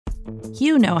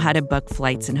You know how to book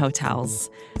flights and hotels.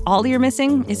 All you're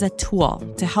missing is a tool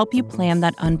to help you plan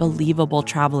that unbelievable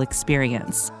travel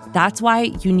experience. That's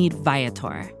why you need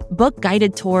Viator. Book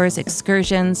guided tours,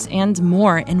 excursions, and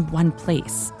more in one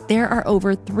place. There are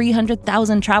over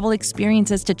 300,000 travel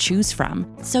experiences to choose from,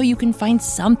 so you can find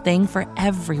something for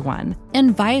everyone.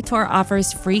 And Viator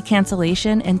offers free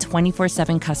cancellation and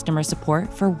 24/7 customer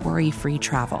support for worry-free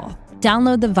travel.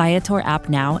 Download the Viator app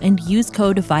now and use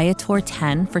code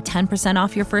Viator10 for 10%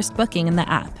 off your first booking in the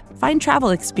app. Find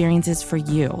travel experiences for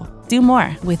you. Do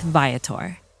more with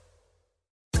Viator.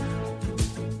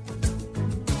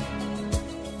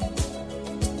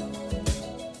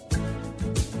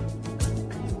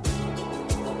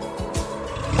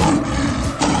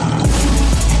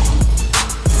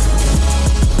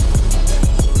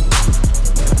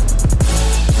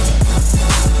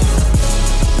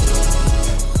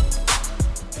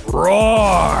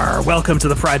 Roar! Welcome to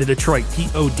the Pride of Detroit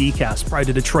PODcast.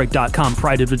 PrideofDetroit.com.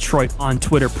 Pride of Detroit on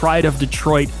Twitter. Pride of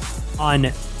Detroit on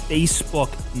Facebook.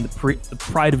 And the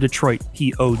Pride of Detroit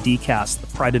PODcast. The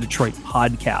Pride of Detroit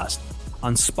podcast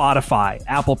on Spotify,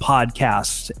 Apple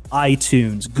Podcasts,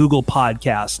 iTunes, Google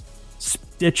Podcasts,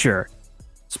 Stitcher.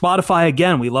 Spotify,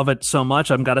 again, we love it so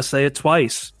much. I'm got to say it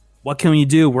twice. What can we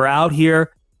do? We're out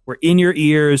here. We're in your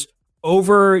ears.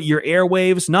 Over your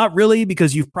airwaves, not really,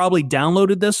 because you've probably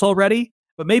downloaded this already,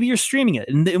 but maybe you're streaming it,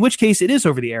 in which case it is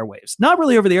over the airwaves. Not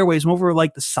really over the airwaves, over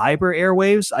like the cyber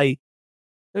airwaves.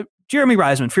 Jeremy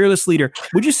Reisman, fearless leader,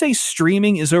 would you say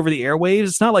streaming is over the airwaves?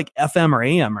 It's not like FM or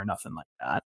AM or nothing like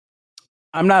that.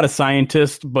 I'm not a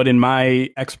scientist, but in my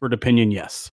expert opinion,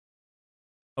 yes.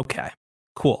 Okay,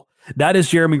 cool. That is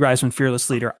Jeremy Reisman,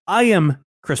 fearless leader. I am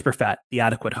Chris Perfett, the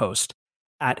adequate host.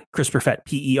 At Chris Perfett,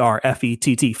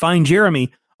 Perfett. Find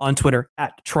Jeremy on Twitter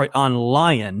at Detroit on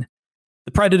Lion.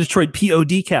 The Pride of Detroit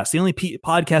PODcast, the only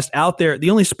podcast out there, the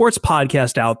only sports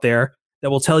podcast out there that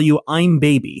will tell you I'm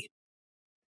baby.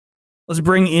 Let's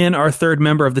bring in our third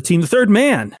member of the team, the third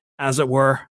man, as it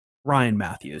were, Ryan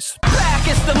Matthews. Back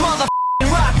is the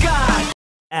motherfucking rock guy.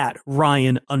 At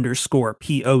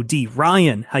Ryan_POD.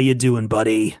 Ryan, how you doing,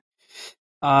 buddy?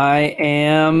 I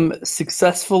am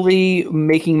successfully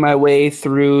making my way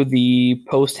through the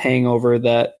post-hangover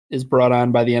that is brought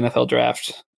on by the NFL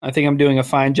draft. I think I'm doing a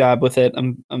fine job with it.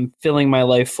 I'm filling my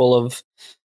life full of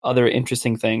other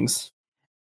interesting things.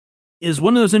 Is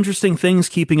one of those interesting things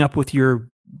keeping up with your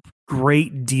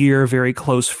great, dear, very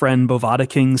close friend, Bovada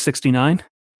King 69?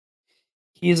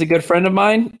 He's a good friend of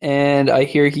mine, and I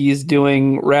hear he's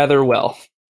doing rather well.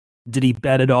 Did he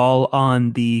bet at all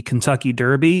on the Kentucky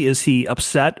Derby? Is he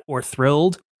upset or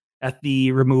thrilled at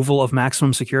the removal of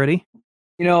maximum security?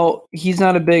 You know, he's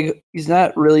not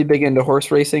really big into horse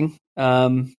racing.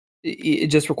 It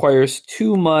just requires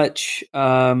too much,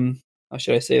 how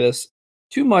should I say this?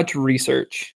 Too much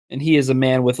research. And he is a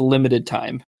man with limited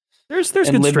time. There's and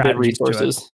good limited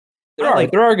resources to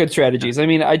it. There are good strategies. I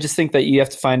mean, I just think that you have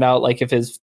to find out like if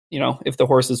the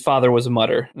horse's father was a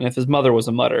mutter and if his mother was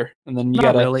a mutter, and then you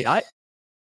gotta really. I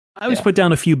always put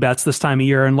down a few bets this time of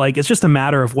year, and like it's just a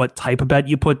matter of what type of bet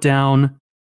you put down.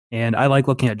 And I like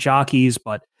looking at jockeys,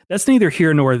 but that's neither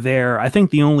here nor there. I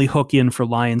think the only hook in for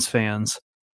Lions fans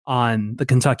on the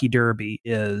Kentucky Derby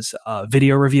is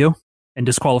video review and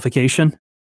disqualification.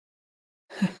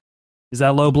 Is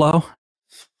that low blow?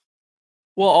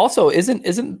 Well, also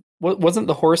wasn't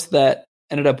the horse that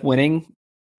ended up winning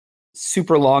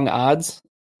super long odds,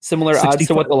 similar 65. Odds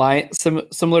to what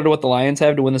similar to what the Lions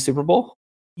have to win the Super Bowl?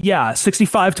 Yeah,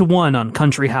 65-1 on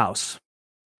Country House.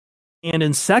 And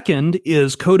in second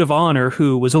is Code of Honor,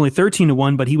 who was only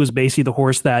 13-1, but he was basically the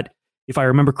horse that, if I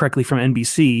remember correctly from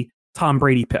NBC, Tom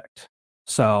Brady picked.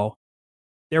 So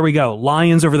there we go.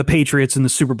 Lions over the Patriots in the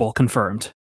Super Bowl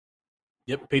confirmed.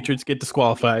 Yep, Patriots get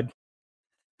disqualified.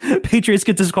 Patriots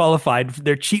get disqualified.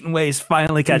 Their cheating ways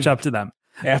finally catch up to them.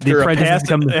 After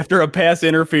a pass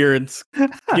interference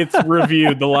gets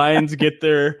reviewed, the Lions get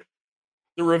the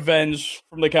revenge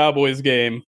from the Cowboys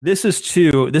game. This is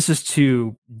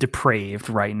too depraved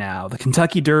right now. The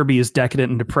Kentucky Derby is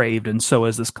decadent and depraved, and so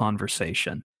is this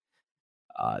conversation.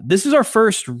 This is our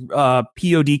first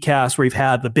PODcast where we've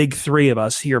had the big three of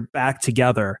us here back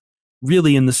together,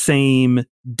 really in the same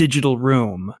digital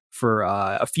room for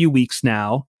a few weeks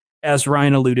now. As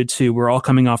Ryan alluded to, we're all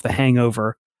coming off the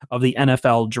hangover of the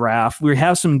NFL draft. We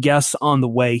have some guests on the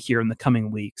way here in the coming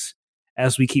weeks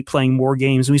as we keep playing more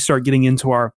games and we start getting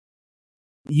into our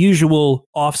usual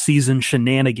off-season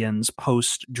shenanigans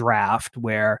post-draft,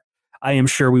 where I am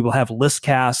sure we will have list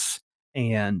casts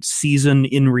and season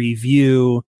in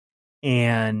review,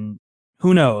 and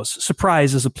who knows,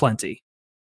 surprises aplenty.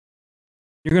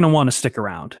 You're going to want to stick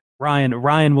around. Ryan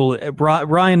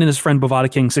and his friend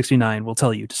Bovada King 69 will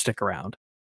tell you to stick around.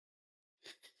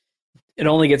 It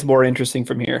only gets more interesting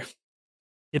from here.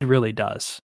 It really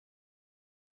does.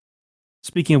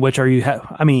 Speaking of which,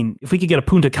 if we could get a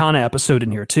Punta Cana episode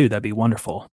in here too, that'd be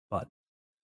wonderful. But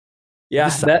yeah,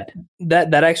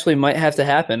 that actually might have to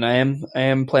happen. I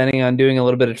am planning on doing a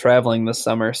little bit of traveling this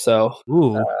summer, so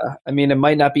it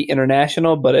might not be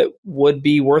international, but it would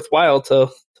be worthwhile to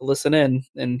listen in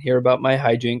and hear about my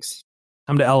hijinks.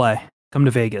 Come to LA, come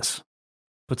to Vegas.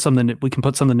 We can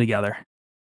put something together.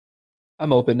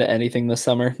 I'm open to anything this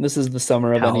summer. This is the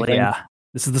summer of anything. Yeah.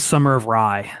 This is the summer of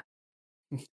rye.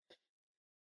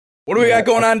 What do we got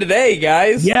going on today,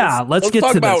 guys? Yeah, let's get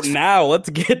talk to about this. now. Let's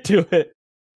get to it.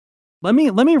 Let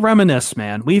me reminisce,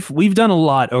 man. We've done a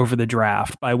lot over the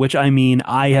draft, by which I mean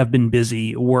I have been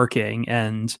busy working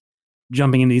and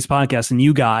jumping into these podcasts, and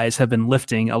you guys have been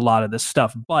lifting a lot of this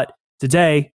stuff. But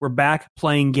today we're back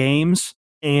playing games,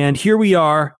 and here we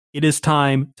are. It is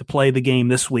time to play the game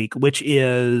this week, which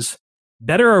is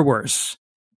better or worse.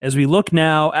 As we look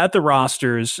now at the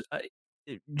rosters,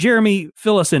 Jeremy,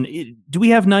 fill us in. Do we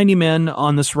have 90 men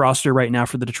on this roster right now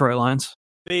for the Detroit Lions?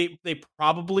 They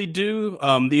probably do.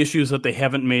 The issue is that they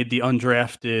haven't made the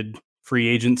undrafted free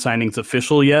agent signings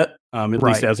official yet, at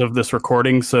least as of this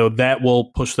recording. So that will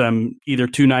push them either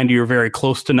to 90 or very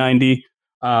close to 90.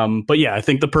 But yeah, I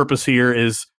think the purpose here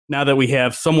is now that we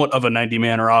have somewhat of a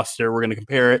 90-man roster, we're going to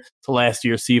compare it to last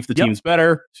year, see if the team's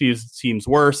better, see if the team's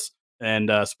worse,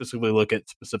 and specifically look at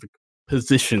specific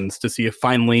positions to see if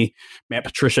finally Matt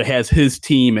Patricia has his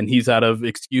team and he's out of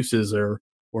excuses, or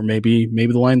maybe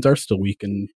the Lions are still weak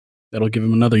and that'll give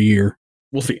him another year.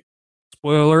 We'll see.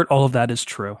 Spoiler alert, all of that is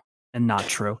true and not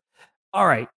true. All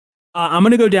right. I'm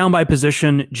going to go down by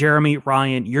position. Jeremy,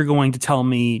 Ryan, you're going to tell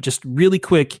me just really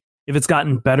quick if it's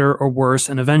gotten better or worse,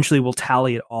 and eventually we'll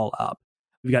tally it all up.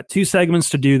 We've got 2 segments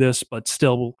to do this, but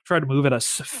still we'll try to move at a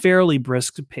fairly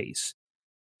brisk pace.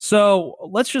 So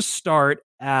let's just start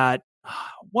at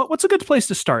what's a good place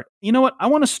to start? You know what? I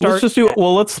want to start.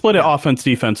 Let's split it offense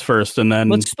defense first, and then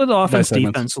let's split offense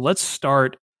defense. So let's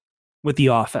start with the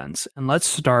offense, and let's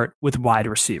start with wide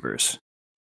receivers.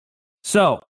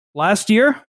 So last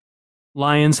year,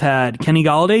 Lions had Kenny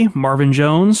Golladay, Marvin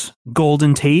Jones,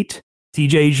 Golden Tate,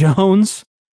 TJ Jones,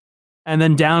 and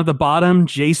then down at the bottom,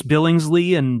 Jace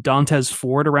Billingsley and Dontez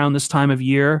Ford around this time of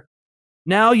year.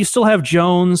 Now you still have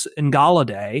Jones and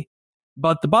Golladay,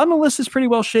 but the bottom of the list is pretty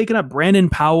well shaken up. Brandon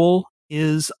Powell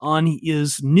is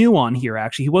new on here.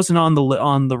 Actually, he wasn't on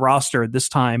the roster this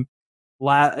time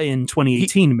in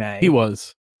 2018 May. He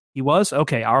was. He was?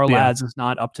 Okay, our lads is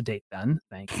not up to date then.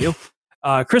 Thank you.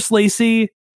 Chris Lacey,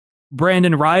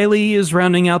 Brandon Riley is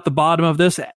rounding out the bottom of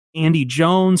this. Andy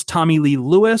Jones, Tommy Lee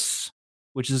Lewis,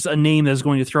 which is a name that's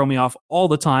going to throw me off all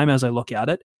the time as I look at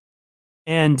it.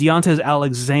 And Deontez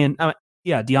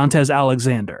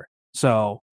Alexander.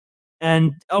 So,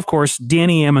 and of course,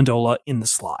 Danny Amendola in the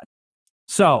slot.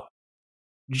 So,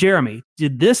 Jeremy,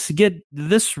 did this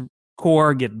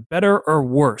core get better or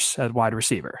worse at wide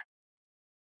receiver?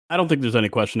 I don't think there's any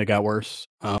question it got worse.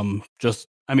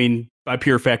 By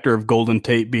pure factor of Golden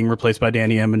Tate being replaced by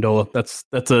Danny Amendola,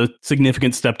 that's a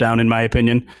significant step down in my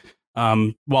opinion.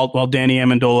 While Danny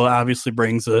Amendola obviously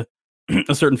brings a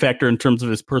certain factor in terms of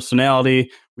his personality,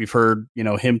 we've heard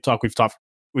him talk.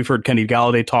 We've heard Kenny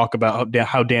Golladay talk about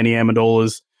how Danny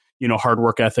Amendola's hard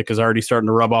work ethic is already starting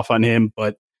to rub off on him.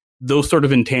 But those sort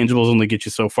of intangibles only get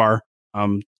you so far.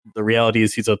 The reality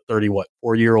is he's a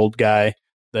 4-year-old guy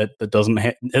that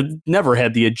never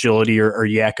had the agility or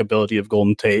yak ability of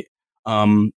Golden Tate.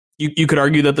 You could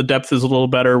argue that the depth is a little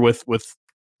better with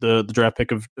the draft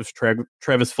pick of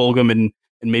Travis Fulgham, and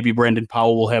maybe Brandon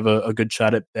Powell will have a good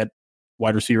shot at that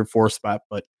wide receiver 4 spot.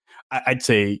 But I'd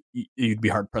say you'd be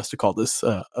hard pressed to call this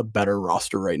a better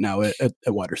roster right now at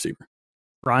wide receiver.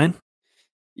 Ryan?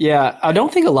 Yeah, I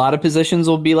don't think a lot of positions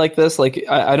will be like this. Like,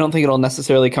 I don't think it'll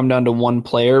necessarily come down to one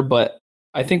player, but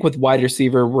I think with wide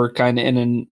receiver, we're kind of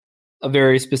in a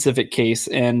very specific case.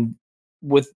 And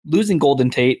with losing Golden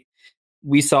Tate,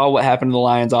 we saw what happened to the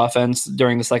Lions offense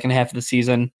during the second half of the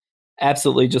season.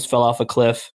 Absolutely just fell off a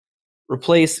cliff.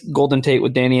 Replace Golden Tate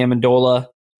with Danny Amendola.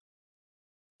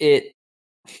 It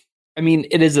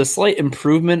is a slight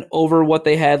improvement over what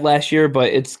they had last year, but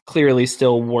it's clearly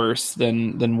still worse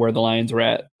than where the Lions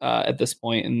were at this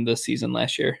point in the season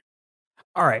last year.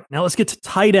 All right, now let's get to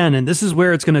tight end, and this is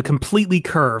where it's going to completely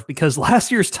curve because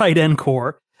last year's tight end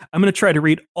core, I'm going to try to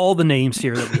read all the names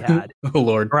here that we had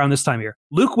around this time here.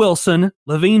 Luke Wilson,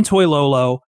 Levine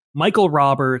Toilolo, Michael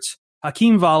Roberts,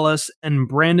 Hakeem Valles, and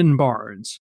Brandon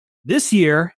Barnes. This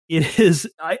year, it is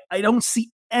I don't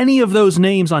see any of those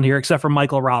names on here except for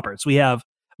Michael Roberts. We have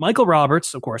Michael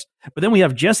Roberts, of course, but then we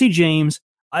have Jesse James,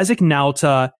 Isaac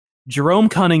Nauta, Jerome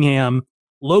Cunningham,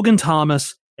 Logan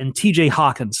Thomas, and TJ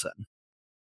Hawkinson.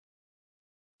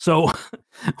 So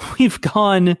we've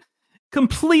gone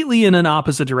completely in an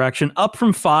opposite direction, up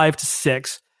from 5 to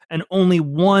 6, and only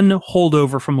one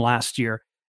holdover from last year.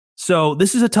 So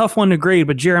this is a tough one to grade,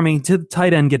 but Jeremy, did the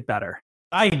tight end get better?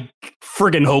 I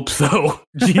friggin' hope so.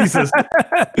 Jesus.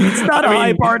 It's not a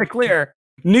high bar to clear.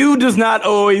 New does not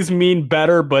always mean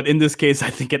better, but in this case, I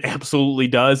think it absolutely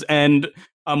does. And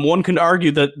one can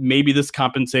argue that maybe this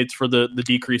compensates for the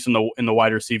decrease in the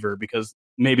wide receiver, because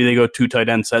maybe they go 2 tight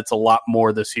end sets a lot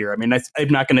more this year. I mean, I'm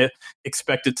not going to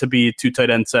expect it to be 2 tight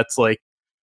end sets like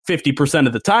 50%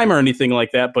 of the time or anything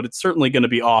like that, but it's certainly going to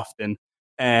be often.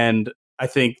 And I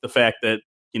think the fact that,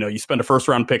 you spend a first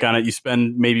round pick on it, you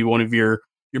spend maybe one of your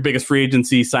biggest free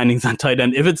agency signings on tight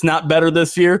end. If it's not better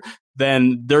this year,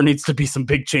 then there needs to be some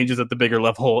big changes at the bigger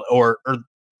level, or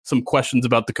some questions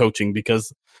about the coaching,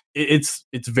 because it's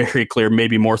very clear,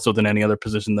 maybe more so than any other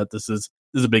position, that this is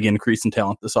a big increase in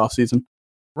talent this offseason.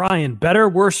 Ryan, better,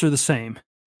 worse, or the same?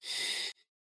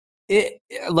 It,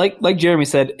 like Jeremy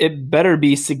said, it better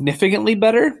be significantly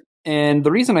better. And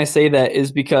the reason I say that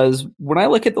is because when I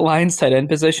look at the Lions tight end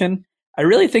position, I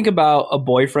really think about a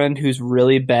boyfriend who's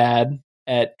really bad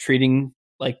at treating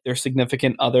like their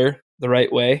significant other the right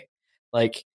way.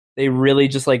 Like they really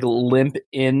just like limp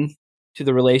in to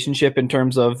the relationship in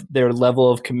terms of their level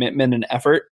of commitment and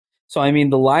effort. So, I mean,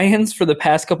 the Lions for the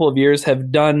past couple of years have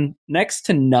done next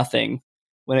to nothing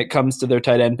when it comes to their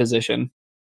tight end position.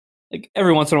 Like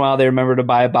every once in a while, they remember to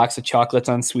buy a box of chocolates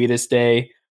on Sweetest Day,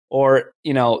 or,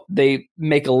 they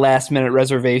make a last minute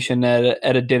reservation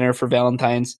at a dinner for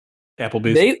Valentine's.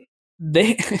 Applebee's.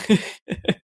 They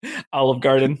Olive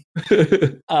Garden.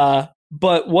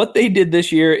 But what they did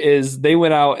this year is they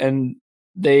went out and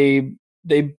they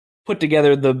put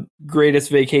together the greatest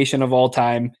vacation of all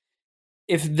time.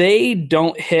 If they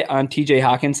don't hit on TJ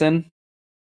Hawkinson,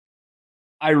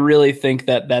 I really think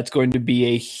that that's going to be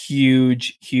a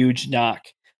huge, huge knock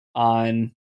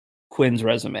on Quinn's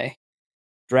resume.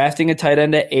 Drafting a tight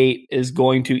end at 8 is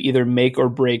going to either make or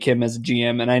break him as a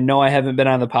GM. And I know I haven't been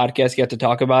on the podcast yet to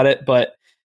talk about it, but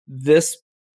this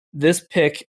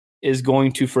pick is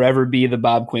going to forever be the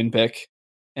Bob Quinn pick.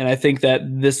 And I think that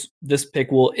this pick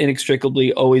will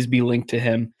inextricably always be linked to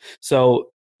him. So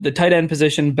the tight end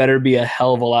position better be a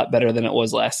hell of a lot better than it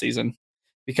was last season,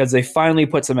 because they finally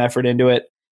put some effort into it.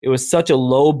 It was such a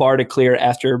low bar to clear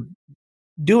after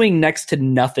doing next to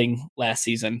nothing last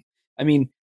season. I mean,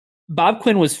 Bob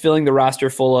Quinn was filling the roster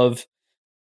full of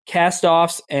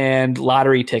cast-offs and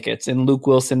lottery tickets, and Luke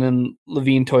Wilson and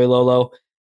Levine Toilolo.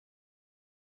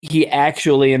 He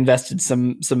actually invested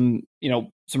some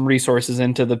resources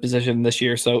into the position this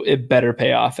year, so it better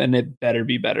pay off and it better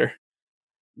be better.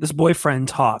 This boyfriend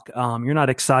talk, you're not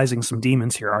excising some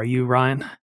demons here, are you, Ryan?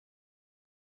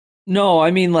 No,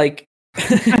 I mean, like,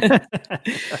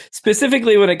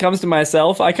 specifically when it comes to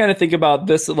myself, I kind of think about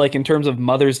this like in terms of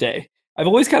Mother's Day. I've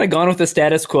always kind of gone with the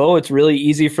status quo. It's really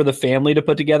easy for the family to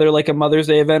put together like a Mother's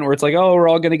Day event where it's like, oh, we're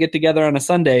all going to get together on a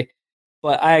Sunday.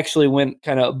 But I actually went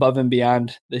kind of above and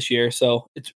beyond this year. So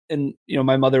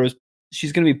my mother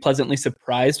she's going to be pleasantly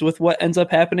surprised with what ends up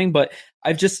happening. But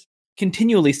I've just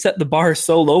continually set the bar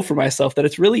so low for myself that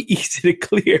it's really easy to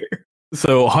clear.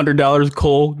 So $100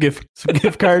 Cole gift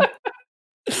card.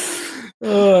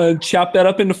 Chop that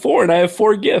up into 4 and I have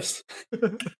 4 gifts.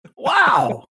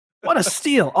 Wow. What a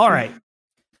steal. All right.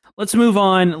 Let's move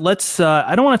on.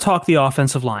 I don't want to talk the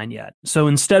offensive line yet. So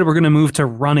instead, we're going to move to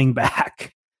running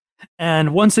back.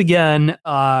 And once again,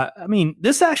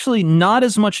 this actually not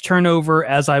as much turnover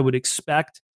as I would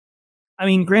expect. I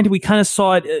mean, granted, we kind of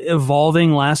saw it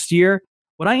evolving last year,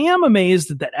 but I am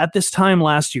amazed that at this time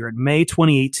last year, in May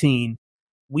 2018,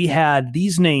 we had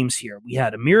these names here. We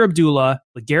had Amir Abdullah,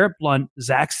 LeGarrette Blount,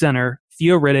 Zach Zenner,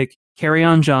 Theo Riddick,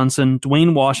 Kerryon Johnson,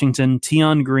 Dwayne Washington,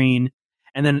 Tion Green,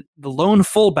 and then the lone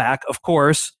fullback, of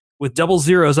course, with double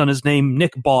zeros on his name,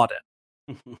 Nick Bawden.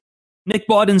 Nick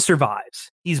Bawden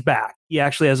survives. He's back. He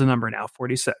actually has a number now,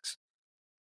 46.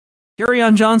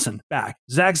 Kerryon Johnson, back.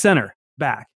 Zach Zenner,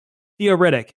 back. Theo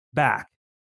Riddick, back.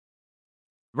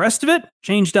 The rest of it,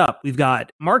 changed up. We've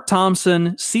got Mark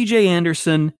Thompson, CJ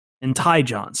Anderson, and Ty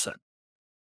Johnson.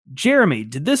 Jeremy,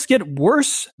 did this get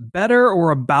worse, better,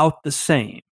 or about the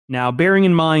same? Now, bearing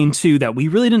in mind, too, that we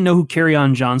really didn't know who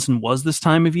Kerryon Johnson was this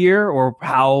time of year, or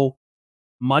how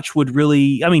much would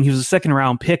really, he was a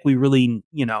second-round pick. We really,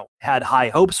 had high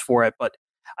hopes for it. But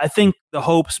I think the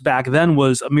hopes back then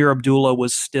was Amir Abdullah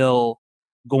was still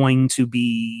going to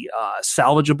be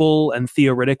salvageable, and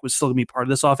Theo Riddick was still going to be part of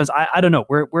this offense? I don't know.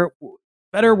 We're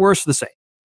better, worse, the same.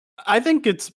 I think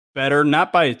it's better,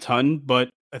 not by a ton, but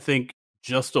I think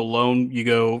just alone you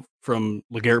go from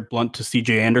LeGarrette Blount to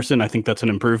CJ Anderson. I think that's an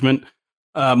improvement.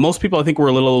 Most people, I think, were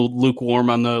a little lukewarm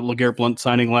on the LeGarrette Blount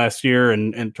signing last year,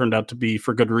 and turned out to be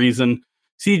for good reason.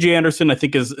 CJ Anderson, I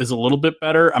think, is a little bit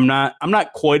better. I'm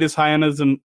not quite as high on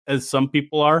as some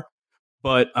people are,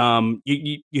 but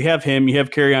you have him, you have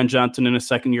Kerryon Johnson in his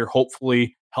second year,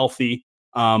 hopefully healthy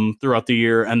throughout the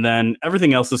year, and then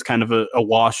everything else is kind of a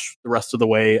wash the rest of the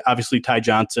way. Obviously, Ty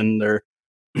Johnson, their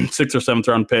 6th or 7th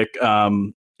round pick,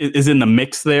 is in the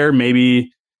mix there.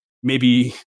 Maybe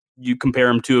you compare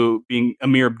him to being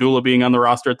Amir Abdullah being on the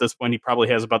roster at this point. He probably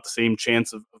has about the same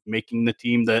chance of making the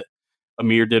team that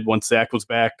Amir did once Zach was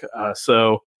back.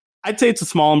 So I'd say it's a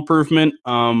small improvement.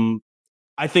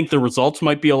 I think the results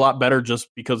might be a lot better just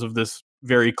because of this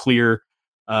very clear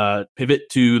pivot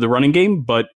to the running game,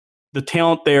 but the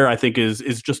talent there, I think,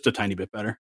 is just a tiny bit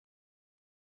better.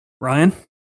 Ryan?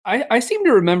 I seem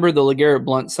to remember the LeGarrette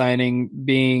Blount signing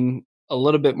being a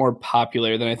little bit more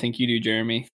popular than I think you do,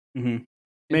 Jeremy. Mm-hmm.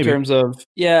 In terms of,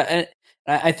 and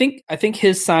I think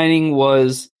his signing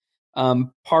was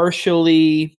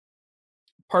partially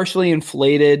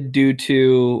inflated due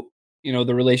to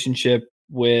the relationship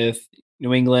with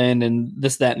New England and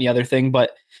this, that, and the other thing,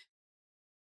 but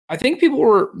I think people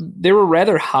were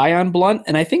rather high on Blount,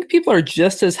 and I think people are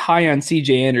just as high on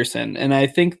CJ Anderson. And I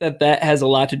think that has a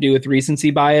lot to do with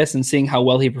recency bias and seeing how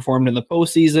well he performed in the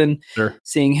postseason, sure.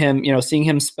 seeing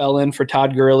him spell in for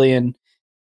Todd Gurley and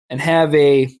have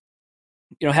a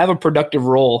productive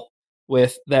role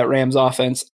with that Rams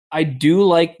offense. I do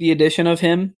like the addition of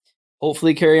him.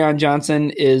 Hopefully Kerryon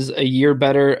Johnson is a year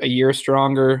better, a year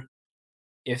stronger.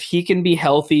 If he can be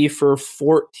healthy for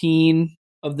 14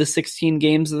 of the 16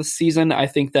 games of the season, I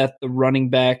think that the running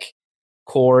back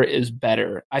core is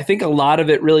better. I think a lot of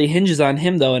it really hinges on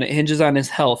him, though, and it hinges on his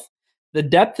health. The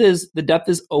depth is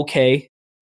okay.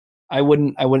 I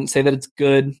wouldn't say that it's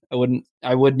good. I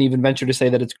wouldn't even venture to say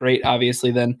that it's great,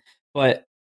 obviously, then. But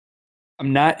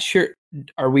I'm not sure.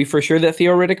 Are we for sure that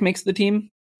Theo Riddick makes the team?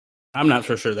 I'm not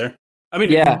for sure there. I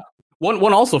mean, yeah.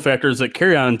 One also factor is that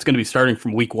Kerryon is going to be starting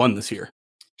from week 1 this year.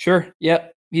 Sure.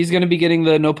 Yep. He's going to be getting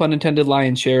the, no pun intended,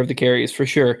 lion's share of the carries for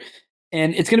sure.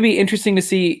 And it's going to be interesting to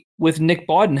see with Nick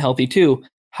Bawden healthy too.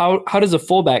 How does a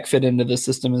fullback fit into the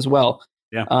system as well?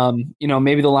 Yeah.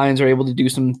 Maybe the Lions are able to do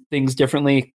some things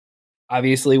differently.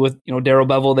 Obviously, with Darrell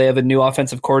Bevell, they have a new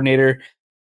offensive coordinator.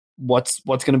 What's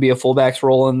going to be a fullback's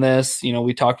role in this?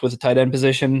 We talked with the tight end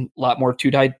position, a lot more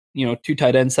two tight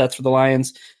end sets for the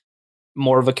Lions.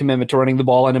 More of a commitment to running the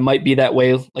ball, and it might be that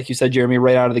way, like you said, Jeremy,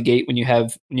 right out of the gate when you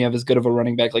have as good of a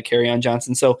running back like Kerryon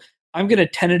Johnson. So I'm going to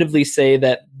tentatively say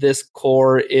that this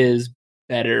core is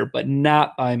better, but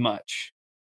not by much.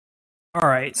 All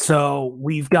right, so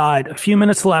we've got a few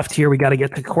minutes left here. We got to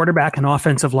get the quarterback and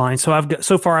offensive line. So I've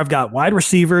got wide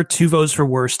receiver, 2 votes for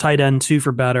worse, tight end, 2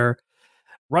 for better,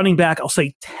 running back, I'll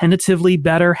say tentatively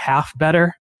better, half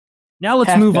better. Now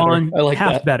let's move on. I like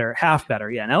half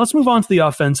better. Yeah. Now let's move on to the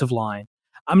offensive line.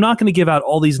 I'm not going to give out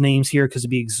all these names here because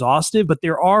it'd be exhaustive, but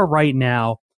there are right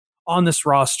now on this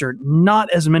roster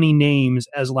not as many names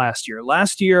as last year.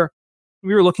 Last year,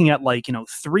 we were looking at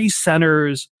 3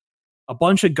 centers, a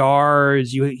bunch of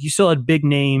guards. You still had big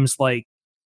names like,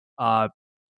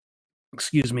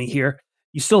 excuse me here.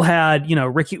 You still had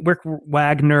Rick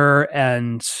Wagner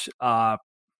and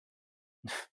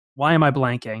why am I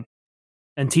blanking?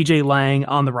 And TJ Lang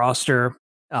on the roster.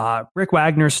 Rick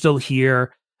Wagner's still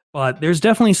here, but there's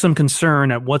definitely some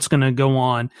concern at what's going to go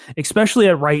on, especially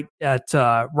at right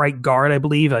guard. I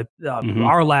believe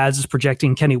our lads is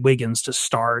projecting Kenny Wiggins to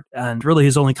start, and really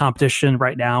his only competition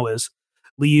right now is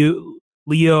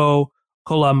Leo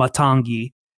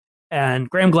Kolamatangi, and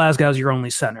Graham Glasgow's your only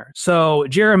center. So,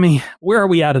 Jeremy, where are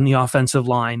we at in the offensive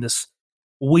line? This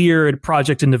weird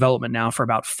project in development now for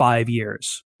about 5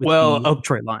 years with the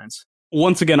Detroit Lions.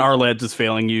 Once again, our lads is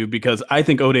failing you because I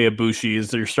think Ode Abushi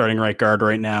is your starting right guard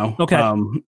right now. Okay.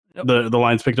 The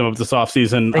Lions picked him up this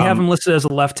offseason. They have him listed as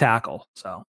a left tackle.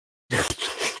 So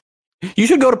you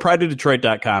should go to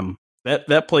prideofdetroit.com.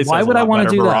 That place Why has would a lot I want to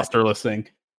better do that? Roster listing.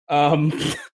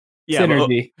 Yeah,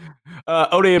 Synergy.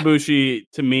 Ode Abushi,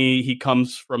 to me, he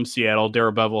comes from Seattle.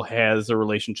 Darrell Bevell has a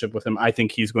relationship with him. I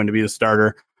think he's going to be the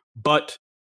starter. But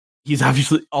he's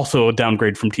obviously also a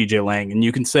downgrade from TJ Lang. And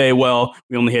you can say, well,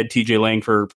 we only had TJ Lang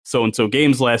for so-and-so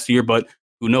games last year, but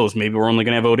who knows? Maybe we're only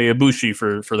going to have Ode Abushi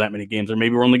for that many games, or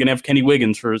maybe we're only going to have Kenny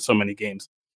Wiggins for so many games.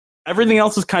 Everything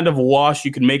else is kind of a wash.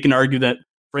 You can make an argument that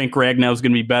Frank Ragnow is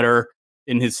going to be better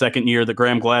in his second year that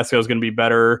Graham Glasgow is going to be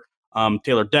better.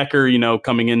 Taylor Decker,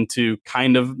 coming into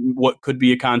kind of what could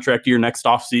be a contract year next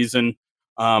offseason.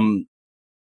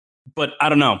 But I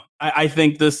don't know. I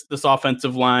think this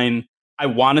offensive line, I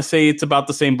want to say it's about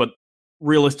the same, but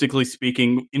realistically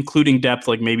speaking, including depth,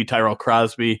 like maybe Tyrell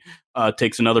Crosby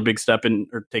takes a big step,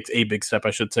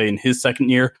 I should say, in his second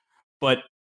year. But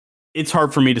it's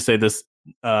hard for me to say this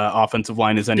offensive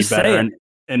line is any better.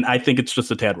 And I think it's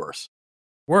just a tad worse.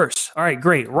 Worse. All right,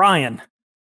 great. Ryan.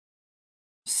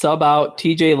 Sub out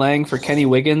TJ Lang for Kenny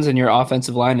Wiggins, and your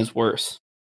offensive line is worse.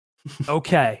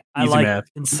 Okay. I Easy like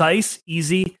math. concise,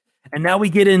 easy. And now we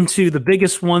get into the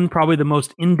biggest one, probably the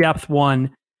most in-depth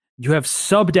one. You have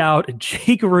subbed out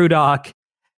Jake Rudock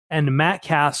and Matt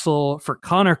Castle for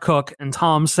Connor Cook and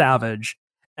Tom Savage,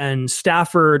 and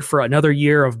Stafford for another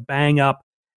year of bang up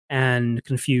and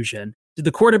confusion. Did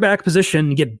the quarterback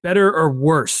position get better or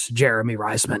worse, Jeremy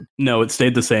Reisman? No, it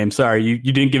stayed the same. Sorry, you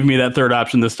didn't give me that third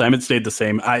option this time. It stayed the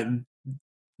same.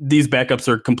 These backups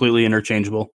are completely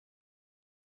interchangeable.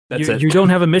 That's it. You don't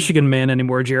have a Michigan man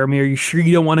anymore, Jeremy. Are you sure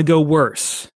you don't want to go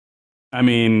worse? I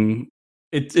mean,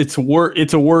 it's a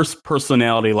worse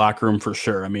personality locker room for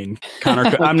sure. I mean, Connor.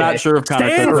 Okay. I'm not sure if Connor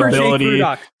Cook's ability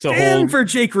to hold for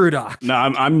Jake Rudock. No,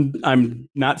 I'm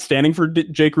not standing for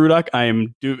Jake Rudock.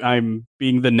 I'm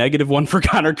being the negative one for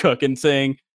Connor Cook and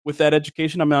saying with that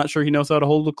education, I'm not sure he knows how to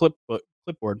hold a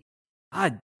clipboard.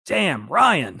 God damn,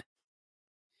 Ryan.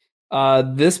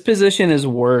 This position is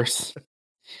worse,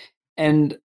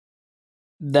 and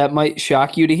that might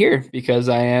shock you to hear because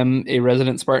I am a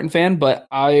resident Spartan fan, but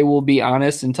I will be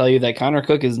honest and tell you that Connor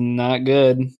Cook is not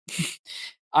good.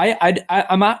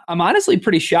 I'm honestly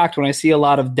pretty shocked when I see a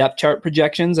lot of depth chart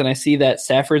projections and I see that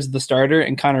Stafford's the starter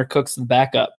and Connor Cook's the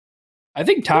backup. I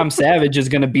think Tom Savage is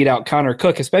going to beat out Connor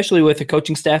Cook, especially with a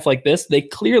coaching staff like this. They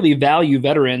clearly value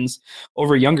veterans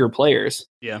over younger players.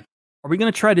 Yeah. Are we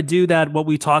going to try to do that, what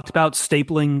we talked about,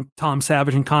 stapling Tom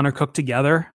Savage and Connor Cook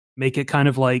together? Make it kind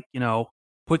of like,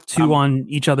 put two on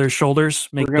each other's shoulders.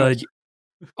 Make you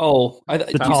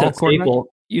said staple.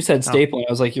 You said staple.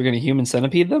 I was like, you're going to human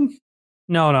centipede them?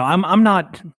 No, I'm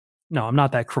not. No, I'm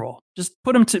not that cruel. Just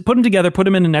put them together. Put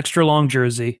them in an extra long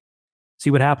jersey. See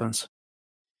what happens.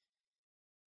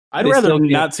 I'd rather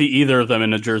not see either of them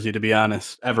in a jersey, to be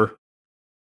honest, ever.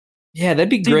 Yeah, that'd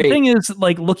be great. The thing is,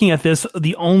 like, looking at this,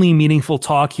 the only meaningful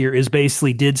talk here is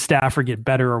basically, did Stafford get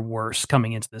better or worse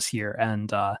coming into this year?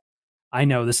 And I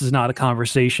know this is not a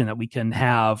conversation that we can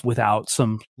have without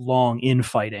some long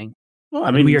infighting. Well,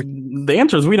 I mean, the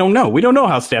answer is we don't know. We don't know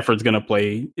how Stafford's going to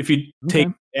play. If you take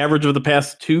average of the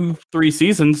past 2-3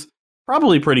 seasons,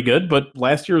 probably pretty good, but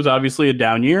last year was obviously a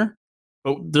down year.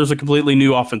 But there's a completely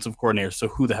new offensive coordinator, so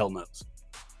who the hell knows?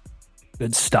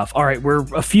 Good stuff. All right, we're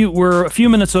a few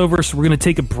minutes over, so we're going to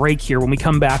take a break here. When we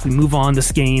come back, we move on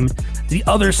this game to the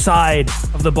other side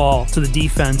of the ball, to the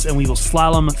defense, and we will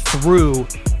slalom through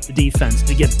the defense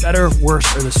to get better,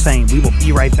 worse, or the same. We will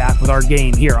be right back with our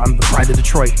game here on the Pride of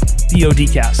Detroit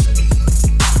PODcast.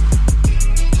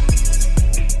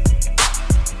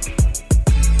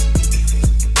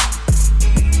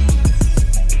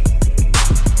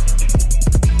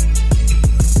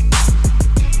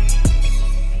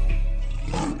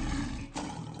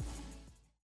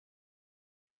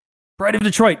 Pride of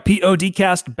Detroit,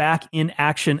 PODcast, back in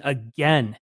action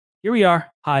again. Here we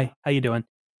are. Hi, how you doing?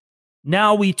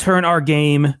 Now we turn our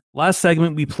game. Last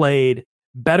segment we played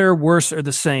better, worse, or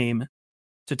the same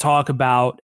to talk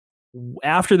about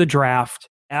after the draft,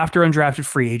 after undrafted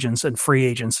free agents and free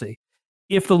agency.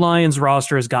 If the Lions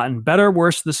roster has gotten better,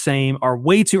 worse, the same, our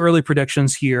way too early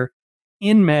predictions here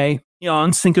in May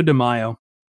on Cinco de Mayo,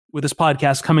 with this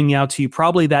podcast coming out to you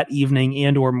probably that evening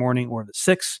and or morning or the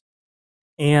 6th.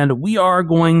 And we are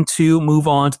going to move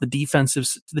on to the defense,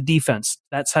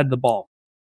 that side of the ball.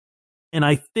 And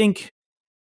I think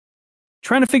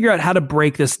trying to figure out how to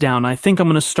break this down, I think I'm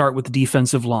going to start with the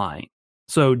defensive line.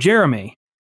 So, Jeremy,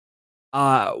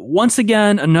 once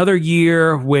again, another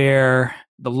year where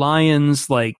the Lions,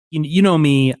 like, you know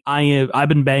me, I've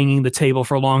been banging the table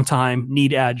for a long time.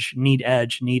 Need edge.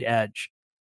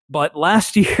 But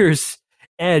last year's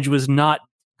edge was not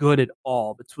good at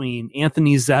all between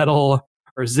Anthony Zettel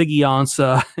or Ziggy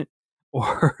Ansah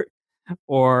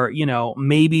or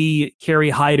maybe Kerry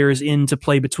Hyder's in to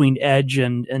play between edge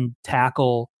and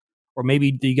tackle, or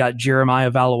maybe you got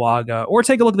Jeremiah Valawaga, or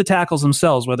take a look at the tackles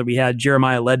themselves, whether we had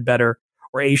Jeremiah Ledbetter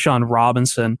or A'Shawn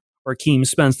Robinson or Akeem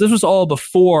Spence. This was all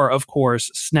before, of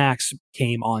course, Snacks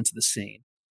came onto the scene.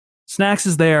 Snacks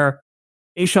is there.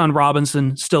 A'Shawn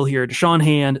Robinson, still here. Deshaun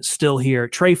Hand, still here.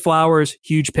 Trey Flowers,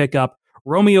 huge pickup.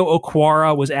 Romeo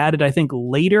Okwara was added, I think,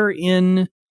 later in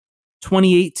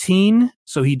 2018,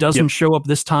 so he doesn't show up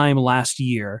this time last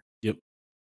year. Yep.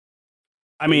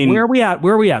 I mean, where are we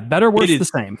at? Better, worse, the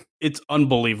same? It's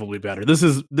unbelievably better. This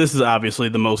is obviously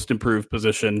the most improved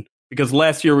position, because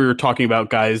last year we were talking about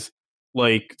guys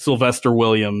like Sylvester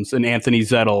Williams and Anthony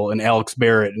Zettel and Alex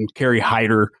Barrett and Kerry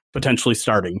Hyder potentially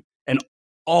starting. And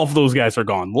all of those guys are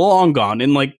gone, long gone.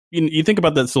 And like, you think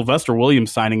about that Sylvester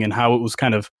Williams signing and how it was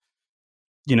kind of,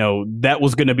 that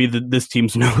was going to be this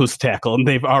team's nose tackle. And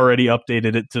they've already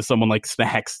updated it to someone like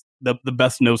Snacks, the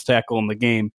best nose tackle in the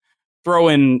game. Throw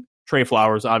in Trey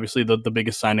Flowers, obviously the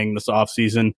biggest signing this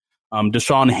offseason.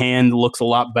 Deshaun Hand looks a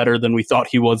lot better than we thought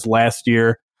he was last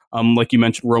year. Like you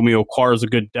mentioned, Romeo Okwara is a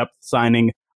good depth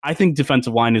signing. I think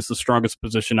defensive line is the strongest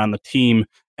position on the team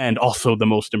and also the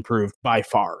most improved by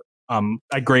far.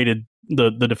 I graded the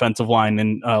defensive line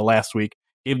in last week,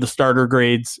 gave the starter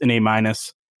grades an A-,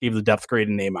 gave the depth grade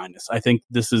an A-. I think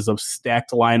this is a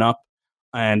stacked lineup,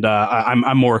 and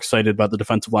I'm more excited about the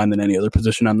defensive line than any other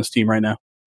position on this team right now.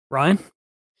 Ryan?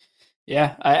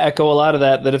 Yeah, I echo a lot of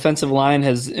that. The defensive line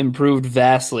has improved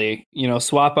vastly.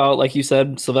 Swap out, like you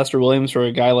said, Sylvester Williams for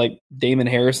a guy like Damon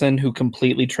Harrison, who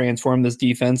completely transformed this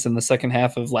defense in the second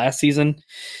half of last season.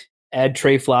 Add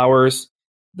Trey Flowers,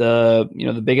 the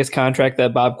biggest contract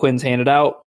that Bob Quinn's handed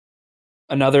out.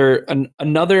 Another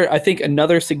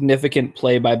significant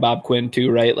play by Bob Quinn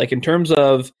too, right? Like in terms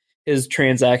of his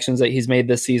transactions that he's made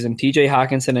this season, TJ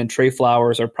Hawkinson and Trey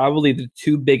Flowers are probably the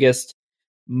two biggest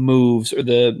moves, or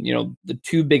the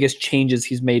two biggest changes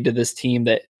he's made to this team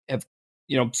that have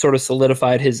sort of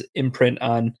solidified his imprint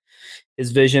on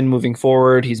his vision moving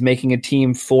forward. He's making a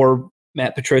team for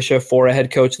Matt Patricia, for a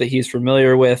head coach that he's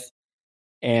familiar with.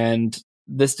 And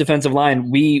this defensive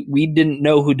line, we didn't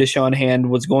know who Deshaun Hand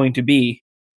was going to be,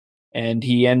 and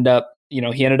he ended up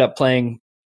playing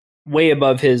way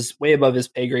above his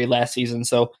pay grade last season.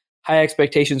 So high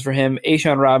expectations for him.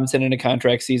 A'Shawn Robinson in a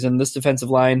contract season. This defensive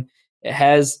line, it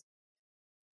has,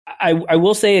 I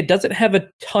will say, it doesn't have a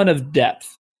ton of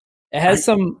depth. It has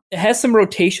some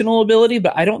rotational ability,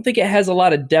 but I don't think it has a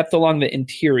lot of depth along the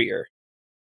interior.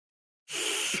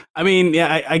 I mean,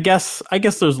 yeah, I guess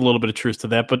there's a little bit of truth to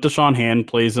that, but Deshaun Hand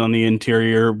plays on the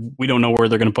interior. We don't know where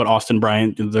they're going to put Austin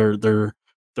Bryant, their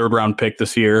third round pick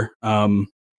this year. And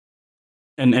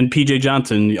PJ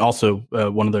Johnson, also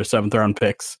one of their 7th round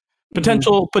picks.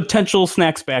 Potential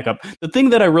Snacks backup. The thing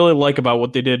that I really like about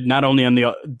what they did, not only on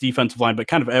the defensive line, but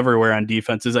kind of everywhere on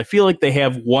defense, is I feel like they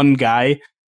have one guy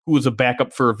who is a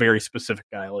backup for a very specific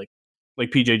guy. Like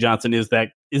PJ Johnson is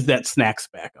that Snacks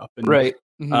backup. And, right.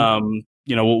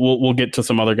 We'll get to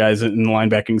some other guys in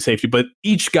linebacking safety, but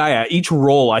each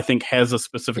role I think has a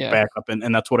specific backup,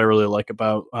 and that's what I really like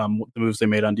about the moves they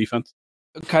made on defense.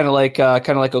 Kind of like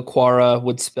Okwara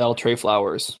would spell Trey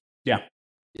Flowers. Yeah.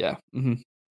 Mm-hmm.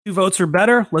 2 votes are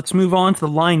better. Let's move on to the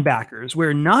linebackers,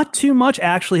 where not too much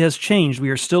actually has changed.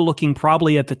 We are still looking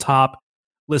probably at the top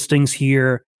listings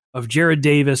here of Jared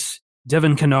Davis,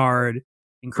 Devin Kennard,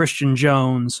 and Christian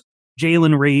Jones.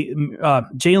 Jalen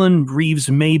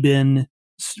Reeves-Maybin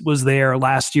was there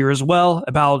last year as well.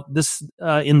 About this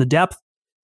in the depth.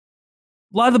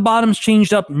 A lot of the bottoms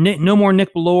changed up. No more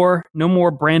Nick Bellore. No more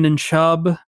Brandon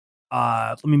Chubb.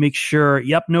 Let me make sure.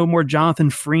 Yep, no more Jonathan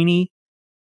Freeney.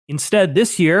 Instead,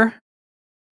 this year,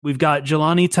 we've got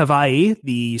Jelani Tavai,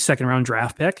 the 2nd-round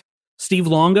draft pick. Steve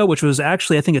Longa, which was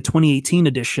actually, I think, a 2018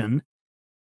 edition,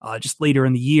 just later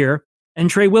in the year. And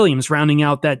Trey Williams rounding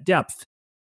out that depth.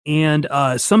 And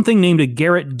something named a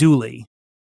Garrett Dooley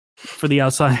for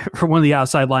one of the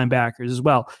outside linebackers as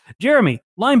well. Jeremy,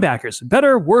 linebackers,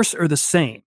 better, worse, or the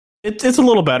same? It's a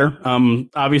little better.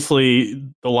 Obviously,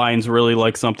 the Lions really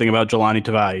like something about Jelani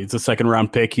Tavai. He's a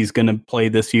 2nd-round pick. He's going to play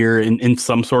this year in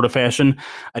some sort of fashion.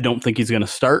 I don't think he's going to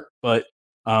start, but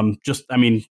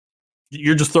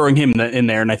you're just throwing him in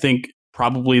there, and I think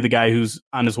probably the guy who's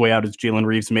on his way out is Jalen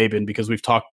Reeves-Maybin, because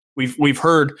we've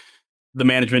heard the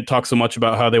management talk so much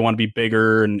about how they want to be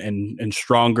bigger and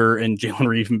stronger, and Jalen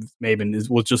Reeves-Maybin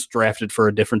was just drafted for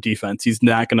a different defense. He's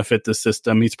not going to fit this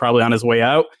system. He's probably on his way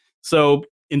out. So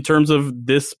in terms of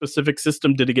this specific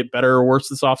system, did it get better or worse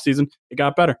this offseason? It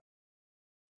got better.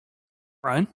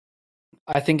 Brian?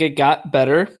 I think it got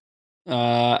better.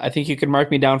 I think you could mark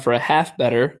me down for a half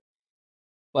better.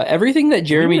 But everything that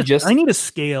Jeremy I need a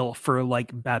scale for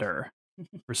better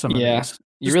for some of these.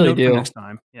 You really do. Next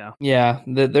time. Yeah. Yeah.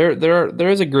 There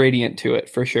is a gradient to it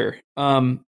for sure.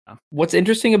 What's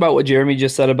interesting about what Jeremy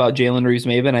just said about Jalen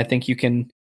Reeves-Maybin, I think you can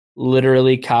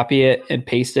literally copy it and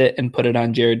paste it and put it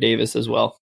on Jared Davis as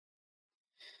well.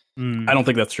 I don't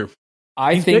think that's true.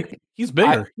 I think he's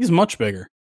bigger. He's much bigger.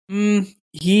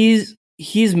 He's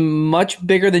he's much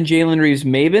bigger than Jalen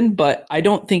Reeves-Maybin, but I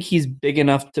don't think he's big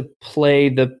enough to play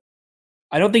the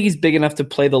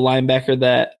linebacker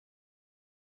that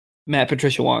Matt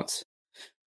Patricia wants.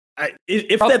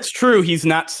 If that's true, he's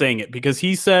not saying it, because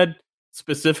he said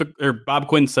Bob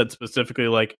Quinn said specifically,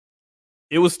 like,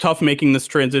 it was tough making this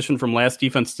transition from last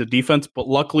defense to defense, but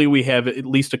luckily we have at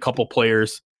least a couple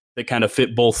players that kind of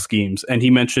fit both schemes. And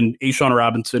he mentioned A'Shawn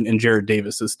Robinson and Jared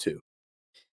Davis as two.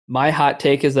 My hot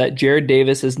take is that Jared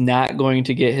Davis is not going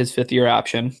to get his 5th-year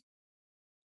option.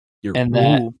 He would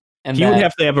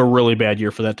have to have a really bad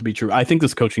year for that to be true. I think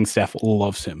this coaching staff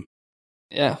loves him.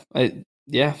 Yeah,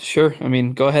 sure. I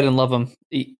mean, go ahead and love him.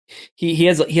 He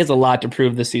has a lot to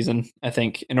prove this season, I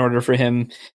think, in order for him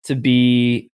to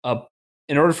be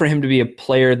a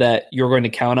player that you're going to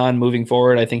count on moving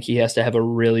forward. I think he has to have a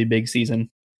really big season.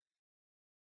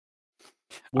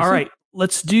 All right,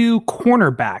 let's do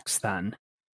cornerbacks then.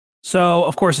 So,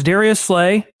 of course, Darius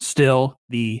Slay, still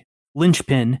the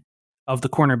linchpin of the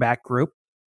cornerback group.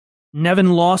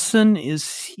 Nevin Lawson,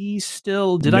 is he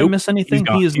still? Did I miss anything?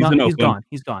 He is not. He's gone.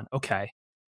 He's gone. Okay.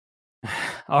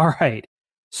 All right.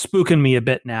 Spooking me a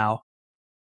bit now.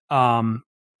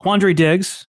 Quandre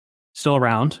Diggs, still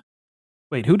around.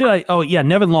 Wait, who did I? Oh, yeah,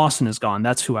 Nevin Lawson is gone.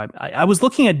 That's who I was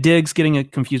looking at Diggs, getting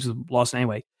it confused with Lawson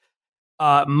anyway.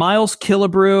 Miles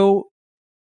Killebrew,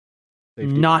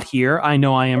 not here. I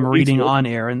know I am reading on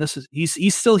air, and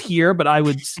he's still here, but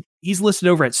he's listed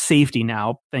over at safety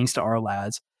now, thanks to our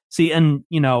lads. See, and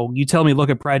you tell me look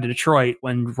at Pride of Detroit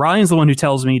when Ryan's the one who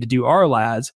tells me to do our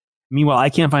lads. Meanwhile, I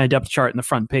can't find a depth chart in the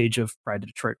front page of Pride of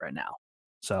Detroit right now.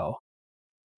 So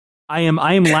I am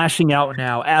lashing out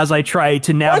now as I try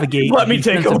to navigate. Let me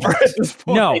take over at this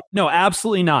point. No,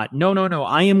 absolutely not. No.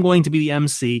 I am going to be the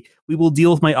MC. We will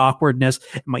deal with my awkwardness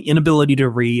and my inability to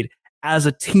read as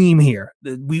a team here.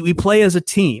 We play as a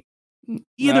team.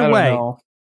 Either way.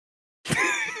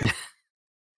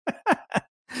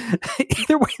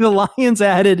 Either way, the Lions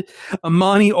added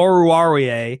Amani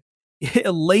Oruwariye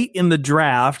late in the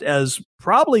draft as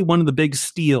probably one of the big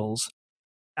steals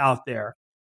out there.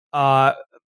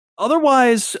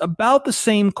 Otherwise, about the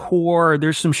same core.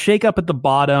 There's some shakeup at the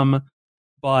bottom,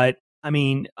 but I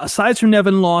mean, aside from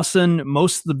Nevin Lawson,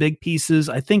 most of the big pieces,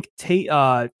 I think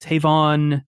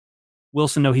Tavon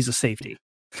Wilson. No, he's a safety.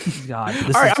 God,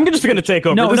 all right, I'm just going to take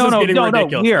over. No.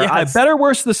 Ridiculous. Here, yes. Better,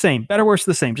 worse, the same. Better, worse,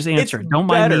 the same. Just answer it. Don't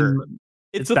mind me.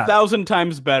 It's 1,000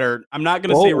 times better. I'm not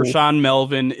going to say Rashaan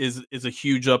Melvin is a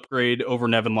huge upgrade over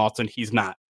Nevin Lawson. He's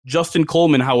not. Justin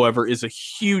Coleman, however, is a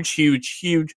huge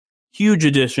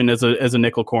addition as a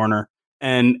nickel corner,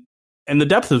 and the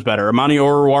depth is better. Amani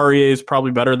Oruwariye is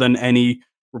probably better than any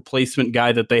replacement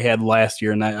guy that they had last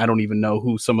year, and I don't even know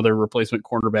who some of their replacement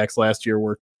cornerbacks last year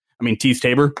were. I mean, Teez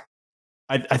Tabor.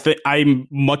 I think I'm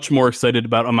much more excited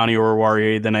about Amani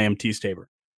Oruwariye than I am Teez Tabor.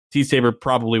 Teez Tabor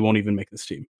probably won't even make this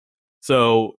team.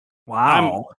 So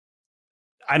wow,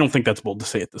 I don't think that's bold to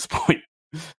say at this point.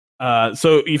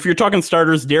 So if you're talking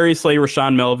starters, Darius Slay,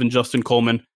 Rashaan Melvin, Justin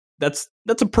Coleman, that's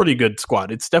a pretty good squad.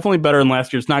 It's definitely better than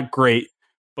last year. It's not great,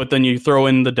 but then you throw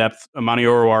in the depth. Amani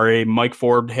Oruwariye, Mike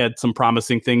Ford had some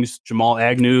promising things. Jamal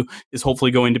Agnew is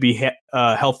hopefully going to be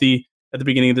healthy at the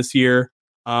beginning of this year.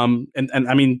 And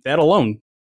I mean, that alone,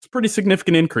 it's a pretty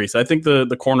significant increase. I think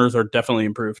the corners are definitely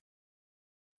improved.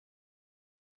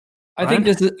 I think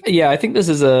this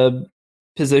is a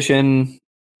position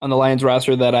on the Lions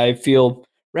roster that I feel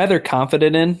rather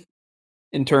confident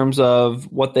in terms of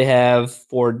what they have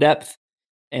for depth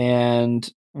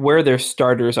and where their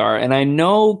starters are. And I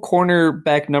know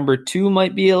cornerback number 2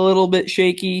 might be a little bit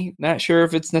shaky. Not sure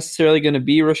if it's necessarily going to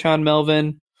be Rashaan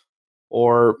Melvin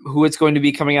or who it's going to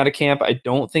be coming out of camp. I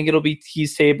don't think it'll be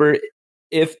Teez Tabor.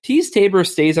 If Teez Tabor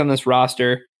stays on this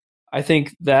roster, I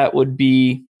think that'd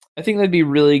be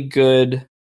really good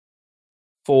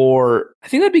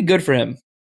that'd be good for him.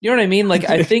 You know what I mean? Like,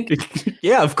 I think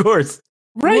yeah, of course.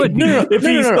 Right. If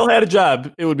he still had a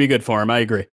job, it would be good for him. I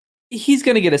agree. He's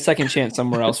going to get a second chance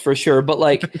somewhere else for sure. But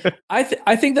like, I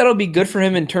think that'll be good for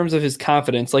him in terms of his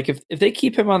confidence. Like if they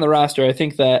keep him on the roster, I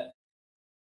think that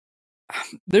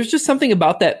there's just something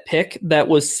about that pick that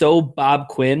was so Bob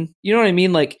Quinn. You know what I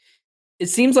mean? Like, it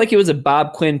seems like it was a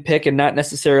Bob Quinn pick and not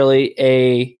necessarily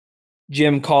a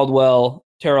Jim Caldwell,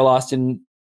 Terrell Austin,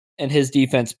 and his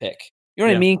defense pick. You know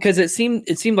what I mean? Because it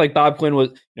seemed like Bob Quinn was,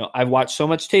 I've watched so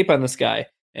much tape on this guy,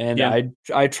 and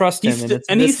I trust him.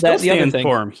 He's still standing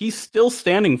for him. He's still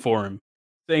standing for him,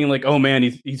 saying like, "Oh man,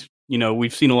 he's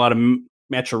we've seen a lot of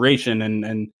maturation,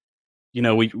 and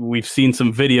we've seen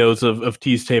some videos of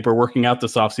Teez Tabor working out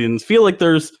this offseason. Feel like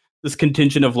there's this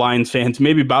contingent of Lions fans,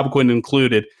 maybe Bob Quinn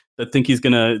included, that think he's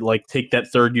gonna like take that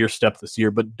third year step this year,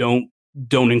 but don't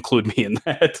don't include me in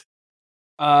that.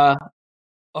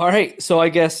 All right, so I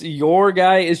guess your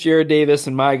guy is Jared Davis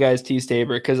and my guy is T.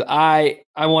 Staber because I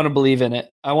want to believe in it.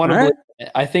 I want to believe in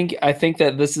it. I think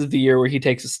that this is the year where he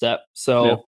takes a step.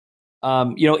 So,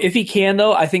 if he can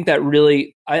though, I think that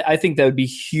really I think that would be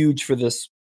huge for this,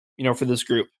 for this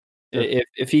group. Sure.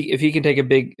 If he can take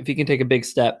a big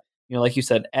step, like you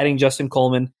said, adding Justin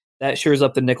Coleman, that shores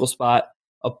up the nickel spot.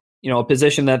 A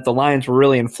position that the Lions were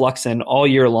really in flux in all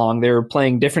year long. They were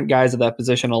playing different guys at that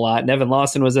position a lot. Nevin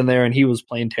Lawson was in there and he was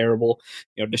playing terrible.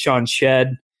 Deshaun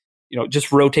Shedd,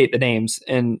 just rotate the names.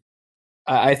 And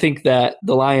I think that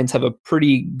the Lions have a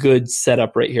pretty good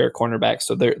setup right here at cornerback.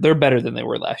 So they're better than they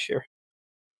were last year.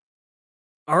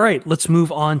 All right, let's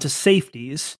move on to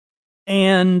safeties.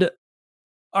 And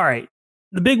all right,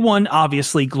 the big one,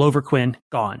 obviously, Glover Quinn,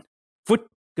 gone.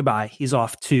 Goodbye. He's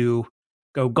off to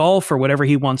go golf or whatever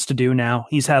he wants to do now.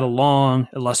 He's had a long,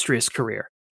 illustrious career.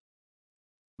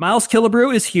 Miles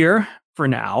Killebrew is here for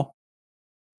now.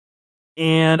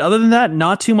 And other than that,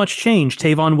 not too much change.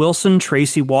 Tavon Wilson,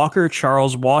 Tracy Walker,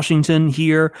 Charles Washington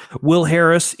here, Will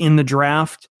Harris in the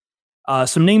draft.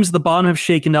 Some names at the bottom have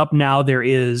shaken up now.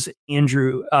 There's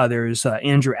Andrew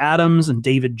Adams and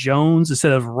David Jones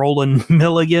instead of Roland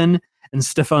Milligan and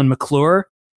Stefan McClure.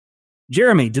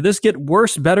 Jeremy, did this get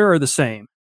worse, better, or the same?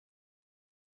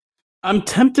 I'm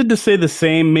tempted to say the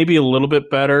same, maybe a little bit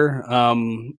better.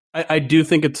 I do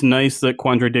think it's nice that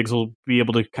Quandre Diggs will be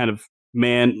able to kind of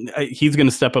he's going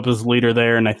to step up as leader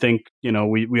there. And I think,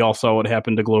 we all saw what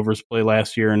happened to Glover's play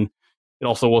last year, and it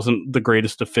also wasn't the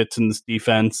greatest of fits in this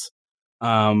defense.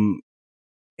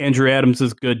 Andrew Adams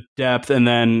is good depth, and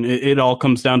then it all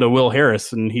comes down to Will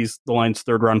Harris, and he's the Lions'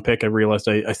 third-round pick. I realized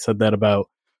I said that about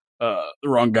the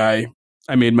wrong guy.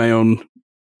 I made my own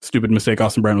stupid mistake.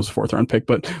 Austin Brown was a fourth-round pick,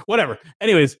 but whatever.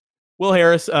 Anyways, Will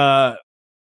Harris. I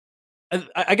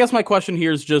guess my question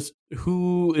here is just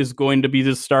who is going to be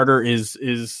the starter?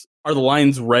 Are the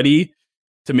Lions ready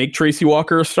to make Tracy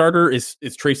Walker a starter? Is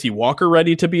Tracy Walker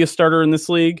ready to be a starter in this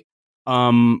league?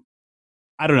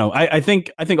 I don't know. I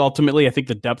think ultimately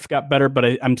the depth got better, but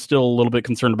I'm still a little bit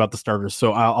concerned about the starters.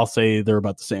 So I'll say they're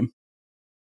about the same.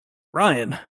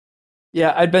 Ryan.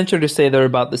 Yeah, I'd venture to say they're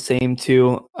about the same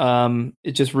too.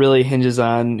 It just really hinges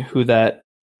on who that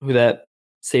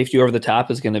safety over the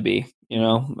top is going to be.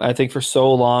 I think for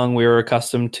so long we were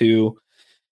accustomed to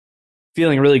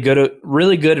feeling really good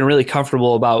and really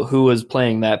comfortable about who was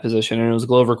playing that position, and it was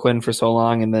Glover Quinn for so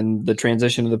long. And then the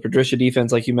transition to the Patricia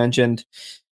defense, like you mentioned,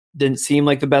 didn't seem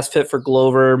like the best fit for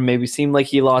Glover. Maybe seemed like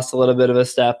he lost a little bit of a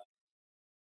step.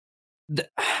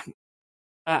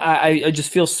 I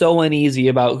just feel so uneasy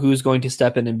about who's going to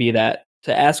step in and be that.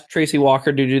 To ask Tracy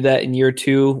Walker to do that in year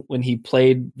 2 when he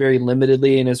played very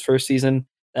limitedly in his first season,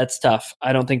 that's tough.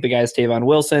 I don't think the guy's Tavon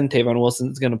Wilson. Tavon Wilson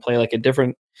is going to play like a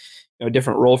different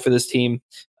role for this team.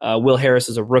 Will Harris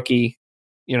is a rookie.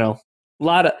 A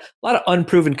lot of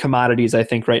unproven commodities, I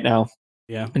think, right now.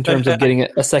 Yeah, in terms of getting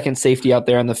a second safety out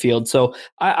there on the field. So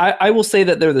I will say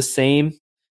that they're the same.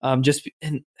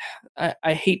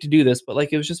 I hate to do this, but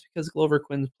it was just because Glover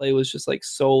Quinn's play was just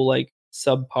so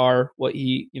subpar what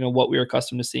we were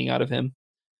accustomed to seeing out of him.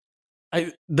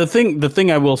 The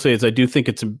thing I will say is I do think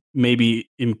it's maybe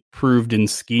improved in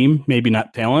scheme, maybe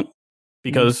not talent,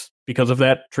 because of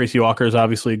that. Tracy Walker is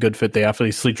obviously a good fit. They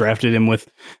obviously drafted him with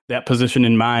that position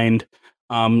in mind.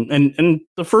 And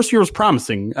the first year was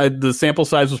promising. The sample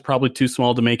size was probably too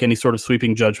small to make any sort of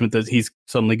sweeping judgment that he's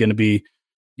suddenly going to be,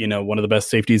 one of the best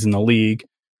safeties in the league.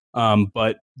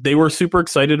 But they were super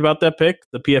excited about that pick.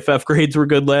 The PFF grades were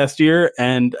good last year,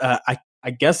 and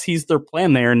I guess he's their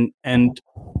plan there. And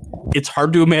it's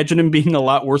hard to imagine him being a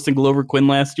lot worse than Glover Quinn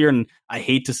last year. And I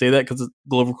hate to say that because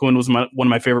Glover Quinn was one of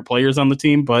my favorite players on the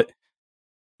team, but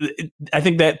I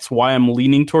think that's why I'm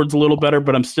leaning towards a little better.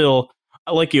 But I'm still,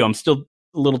 like you, I'm still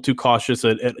a little too cautious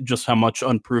at just how much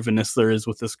unprovenness there is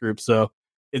with this group. So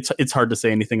it's hard to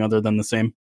say anything other than the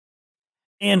same.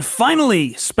 And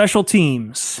finally, special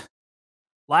teams.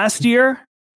 Last year,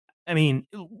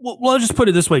 I'll just put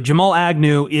it this way. Jamal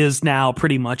Agnew is now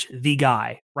pretty much the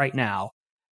guy right now.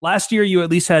 Last year, you at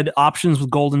least had options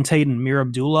with Golden Tate and Mir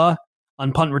Abdullah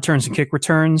on punt returns and kick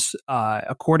returns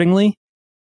accordingly.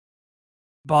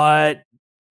 But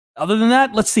other than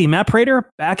that, let's see. Matt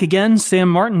Prater back again. Sam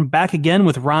Martin back again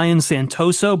with Ryan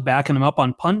Santoso backing him up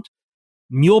on punt.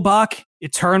 Muehlbach,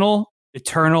 eternal.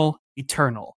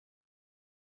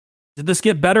 Did this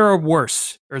get better or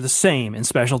worse or the same in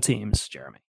special teams,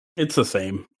 Jeremy? It's the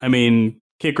same.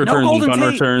 Kick returns and punt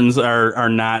returns are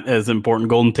not as important.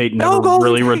 Golden Tate never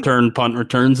really returned punt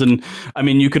returns. And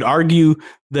you could argue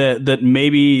that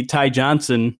maybe Ty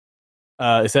Johnson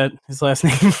Is that his last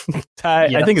name? Ty.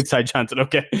 Yes. I think it's Ty Johnson.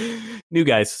 Okay. New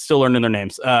guys still learning their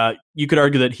names. You could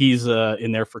argue that he's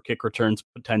in there for kick returns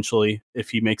potentially if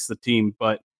he makes the team,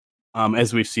 but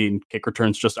as we've seen, kick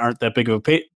returns just aren't that big of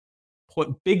a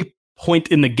big point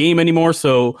in the game anymore.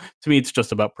 So to me, it's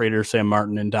just about Prater, Sam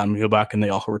Martin, and Don Muhlbach, and they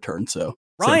all return. So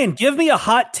Ryan, give me a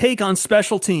hot take on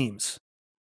special teams.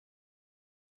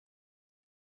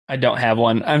 I don't have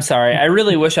one. I'm sorry. I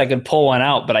really wish I could pull one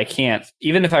out, but I can't.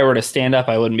 Even if I were to stand up,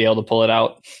 I wouldn't be able to pull it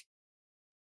out.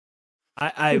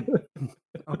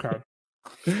 Okay.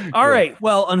 All right.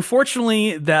 Well,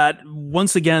 unfortunately, that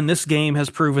once again, this game has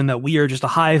proven that we are just a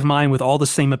hive mind with all the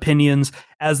same opinions,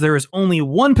 as there is only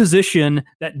one position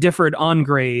that differed on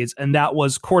grades, and that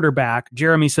was quarterback.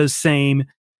 Jeremy says same.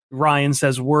 Ryan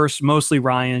says worse. Mostly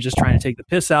Ryan is just trying to take the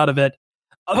piss out of it.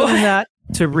 Other than that,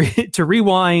 to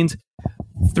rewind,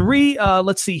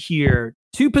 let's see here.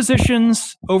 2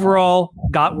 positions overall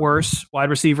got worse, wide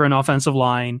receiver and offensive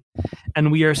line. And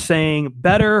we are saying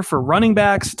better for running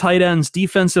backs, tight ends,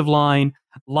 defensive line,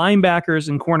 linebackers,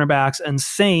 and cornerbacks, and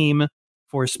same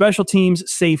for special teams,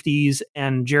 safeties,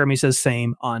 and Jeremy says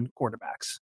same on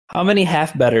quarterbacks. How many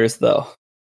half betters, though?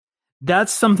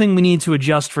 That's something we need to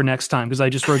adjust for next time, because I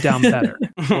just wrote down better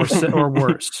or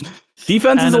worse.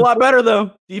 Defense is a lot better,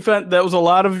 though. Defense, that was a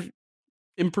lot of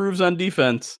improves on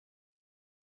defense.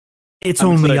 It's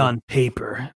only on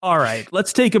paper. All right,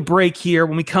 let's take a break here.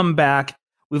 When we come back,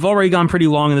 we've already gone pretty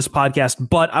long in this podcast,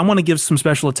 but I want to give some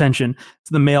special attention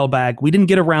to the mailbag. We didn't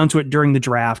get around to it during the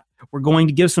draft. We're going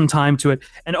to give some time to it.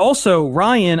 And also,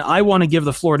 Ryan, I want to give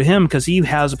the floor to him because he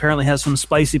apparently has some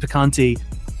spicy picante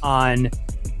on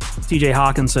TJ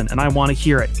Hawkinson, and I want to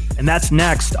hear it. And that's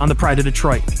next on the Pride of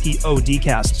Detroit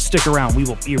PODcast. Stick around. We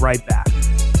will be right back.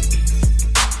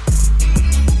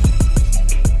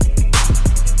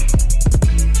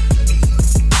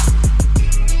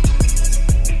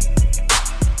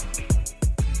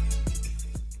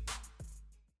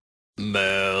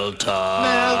 Mail time.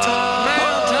 Mail time.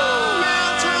 Mail time.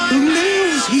 Mail time. The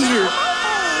mail's here.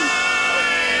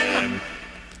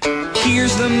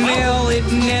 Here's the mail, it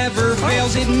never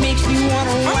fails. It makes me want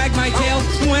to wag my tail.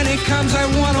 When it comes, I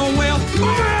want to wail.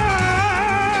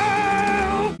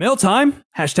 Mail time.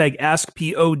 Hashtag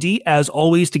AskPOD. As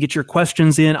always, to get your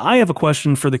questions in, I have a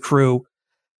question for the crew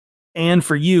and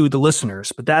for you, the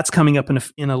listeners, but that's coming up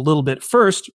in a little bit.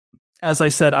 First, as I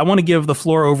said, I want to give the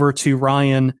floor over to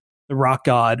Ryan, the Rock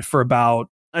God, for about,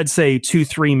 I'd say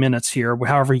 2-3 minutes here,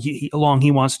 however long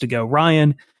he wants to go.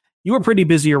 Ryan, you were pretty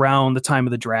busy around the time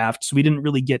of the draft, so we didn't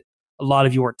really get a lot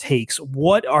of your takes.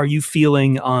 What are you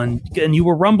feeling on, and you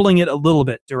were rumbling it a little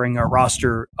bit during our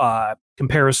roster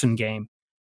comparison game.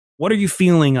 What are you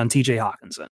feeling on TJ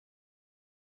Hawkinson?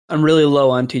 I'm really low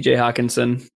on TJ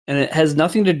Hawkinson, and it has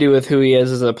nothing to do with who he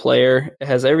is as a player. It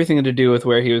has everything to do with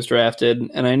where he was drafted.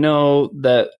 And I know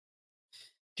that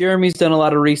Jeremy's done a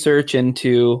lot of research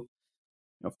into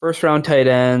first round tight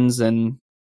ends and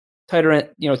tight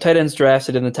ends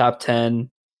drafted in the top 10.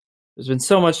 There's been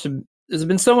so much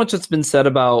that's been said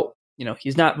about,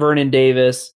 he's not Vernon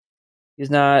Davis. He's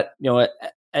not,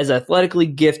 as athletically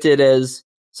gifted as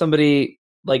somebody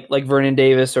like Vernon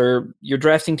Davis, or you're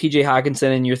drafting TJ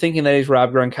Hawkinson and you're thinking that he's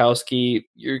Rob Gronkowski.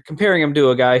 You're comparing him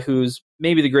to a guy who's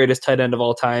maybe the greatest tight end of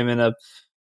all time and a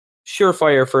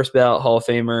surefire first ballot Hall of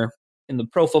Famer in the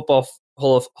Pro Football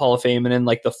Hall of Fame and in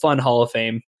the Fun Hall of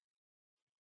Fame.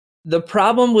 The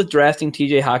problem with drafting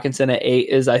TJ Hawkinson at 8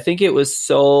 is I think it was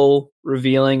so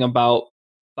revealing about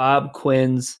Bob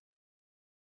Quinn's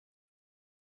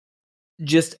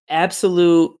just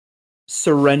absolute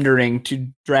surrendering to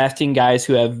drafting guys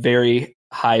who have very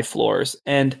high floors.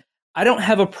 And I don't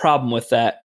have a problem with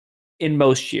that in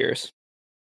most years.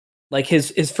 Like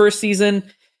his first season,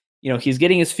 he's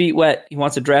getting his feet wet. He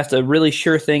wants to draft a really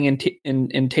sure thing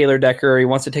in Taylor Decker. Or he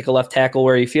wants to take a left tackle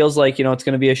where he feels like, it's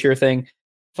going to be a sure thing.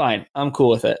 Fine, I'm cool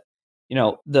with it.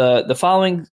 The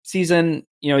following season,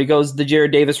 he goes the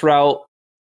Jared Davis route.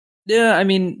 Yeah, I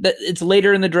mean, it's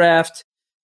later in the draft.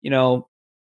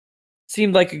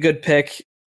 Seemed like a good pick.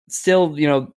 Still,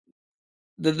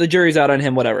 the jury's out on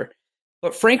him, whatever.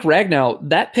 But Frank Ragnow,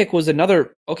 that pick was a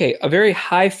very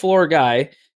high floor guy.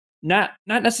 Not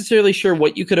necessarily sure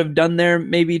what you could have done there,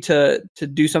 maybe to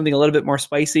do something a little bit more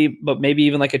spicy, but maybe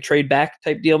even like a trade back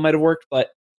type deal might have worked. But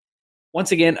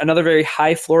once again, another very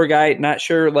high floor guy. Not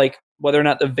sure whether or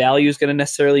not the value is going to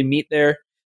necessarily meet there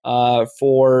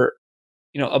for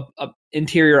a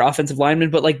interior offensive lineman.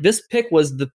 But this pick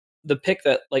was the pick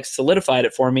that solidified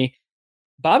it for me.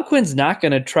 Bob Quinn's not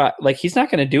going to try. He's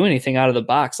not going to do anything out of the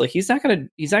box. He's not going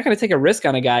to take a risk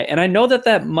on a guy. And I know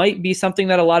that might be something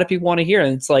that a lot of people want to hear.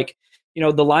 And it's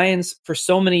the Lions for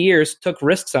so many years took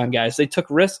risks on guys. They took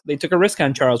a risk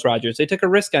on Charles Rogers. They took a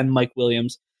risk on Mike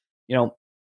Williams.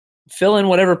 Fill in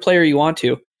whatever player you want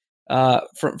to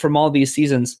from all these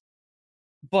seasons.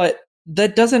 But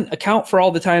that doesn't account for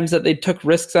all the times that they took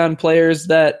risks on players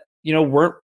that,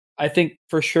 weren't, I think,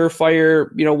 for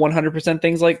surefire, 100%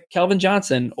 things like Calvin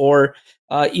Johnson or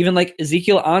even like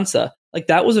Ezekiel Ansah. Like,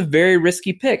 that was a very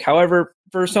risky pick. However,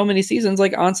 for so many seasons,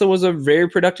 like, Ansah was a very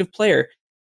productive player.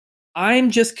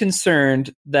 I'm just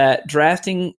concerned that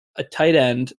drafting a tight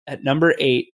end at number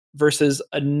 8 versus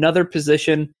another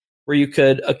position where you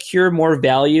could accrue more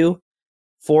value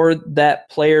for that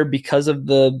player because of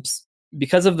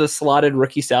the slotted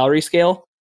rookie salary scale.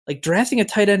 Like, drafting a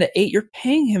tight end at 8, you're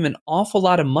paying him an awful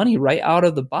lot of money right out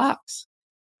of the box.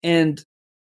 And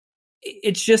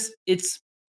it's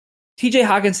TJ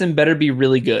Hawkinson better be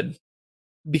really good,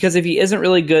 because if he isn't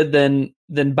really good, then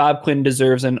Bob Quinn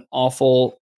deserves an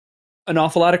awful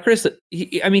lot of criticism.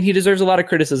 He deserves a lot of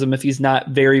criticism if he's not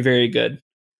very, very good.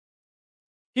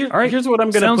 All right, here's what I'm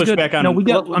going to push good. back on.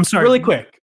 No, I'm sorry.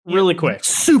 Really quick.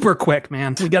 Super quick,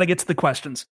 man. We got to get to the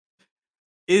questions.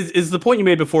 Is the point you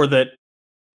made before that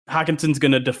Hawkinson's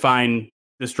going to define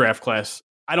this draft class?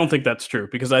 I don't think that's true,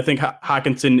 because I think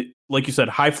Hawkinson, like you said,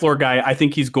 high floor guy. I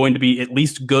think he's going to be at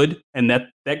least good, and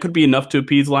that could be enough to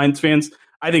appease Lions fans.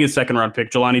 I think his second round pick,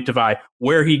 Jelani Tavai,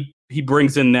 where he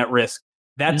brings in that risk,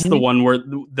 that's the one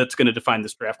that's going to define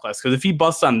this draft class. Because if he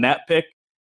busts on that pick,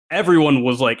 everyone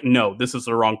was like, no, this is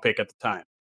the wrong pick at the time.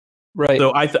 Right.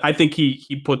 So I think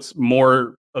he puts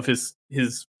more of his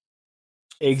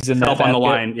eggs in self that on the basket.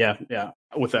 line. Yeah,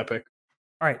 with that pick.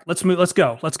 All right, let's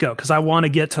go. Because I want to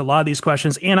get to a lot of these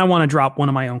questions, and I want to drop one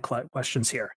of my own questions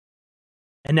here.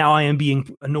 And now I am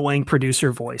being annoying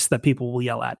producer voice that people will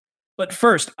yell at. But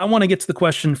first, I want to get to the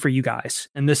question for you guys.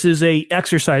 And this is a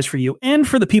exercise for you and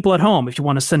for the people at home. If you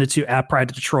want to send it to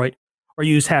 @PrideOfDetroit or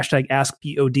use hashtag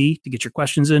AskPOD to get your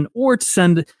questions in, or to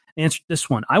send an answer to this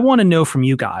one. I want to know from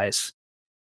you guys.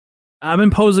 I've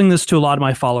been posing this to a lot of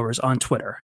my followers on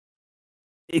Twitter,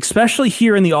 especially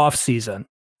here in the off season,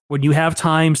 when you have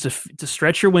times to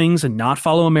stretch your wings and not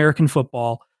follow American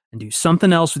football and do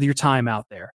something else with your time out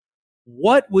there.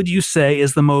 What would you say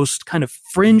is the most kind of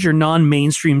fringe or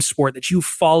non-mainstream sport that you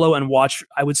follow and watch,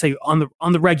 I would say, on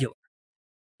the regular?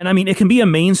 And I mean, it can be a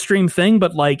mainstream thing,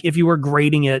 but like if you were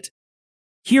grading it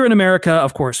here in America,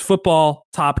 of course, football,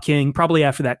 top king, probably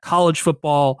after that college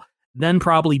football, then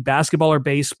probably basketball or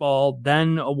baseball,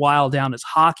 then a while down is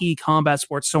hockey, combat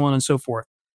sports, so on and so forth.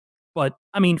 But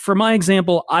I mean, for my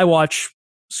example, I watch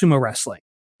sumo wrestling.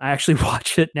 I actually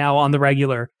watch it now on the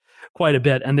regular quite a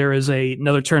bit. And there is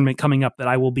another tournament coming up that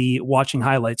I will be watching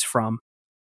highlights from.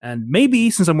 And maybe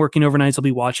since I'm working overnights, I'll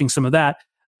be watching some of that.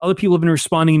 Other people have been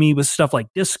responding to me with stuff like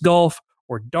disc golf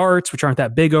or darts, which aren't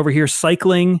that big over here,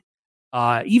 cycling,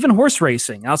 even horse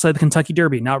racing outside the Kentucky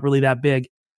Derby, not really that big,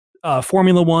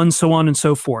 Formula One, so on and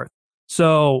so forth.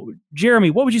 So,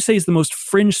 Jeremy, what would you say is the most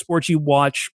fringe sport you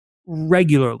watch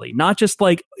regularly? Not just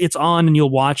like it's on and you'll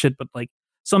watch it, but like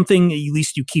something at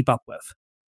least you keep up with.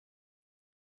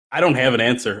 I don't have an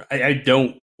answer. I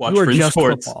don't watch fringe just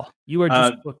sports. Football. You are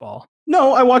just football.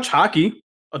 No, I watch hockey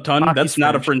a ton. Hockey's That's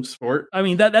not fringe. A fringe sport. I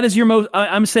mean, that is your most.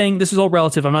 I'm saying this is all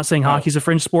relative. I'm not saying hockey's a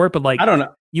fringe sport, but like I don't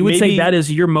know. You would say that is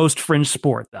your most fringe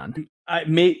sport then. I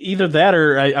may either that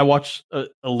or I watch a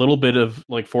little bit of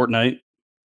like Fortnite.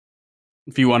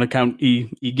 If you want to count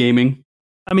e-gaming.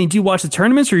 I mean, do you watch the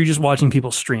tournaments or are you just watching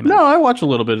people stream it? No, I watch a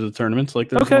little bit of the tournaments. Like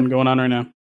there's one going on right now.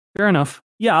 Fair enough.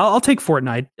 Yeah, I'll take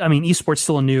Fortnite. I mean, esports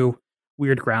still a new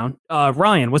weird ground.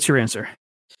 Ryan, what's your answer?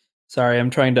 Sorry, I'm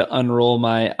trying to unroll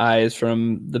my eyes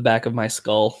from the back of my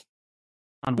skull.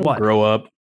 On what? Grow up.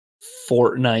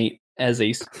 Fortnite as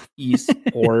a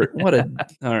e-sport.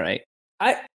 All right.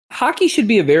 Hockey should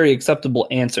be a very acceptable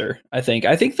answer. I think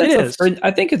that's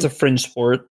I think it's a fringe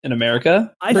sport in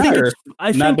America. I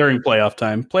think not during playoff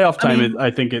time. I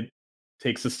think it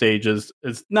takes the stage as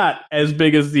not as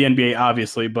big as the NBA,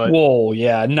 obviously, but whoa,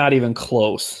 yeah, not even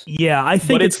close. Yeah, I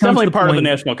think it's definitely part of the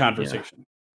national conversation.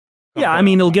 Yeah, I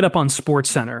mean, it'll get up on Sports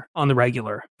Center on the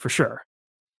regular for sure.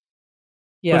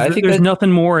 Yeah, I think there's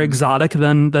nothing more exotic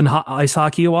than ice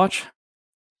hockey you watch.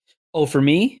 Oh, for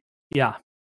me? Yeah.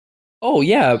 Oh,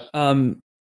 yeah.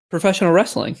 Professional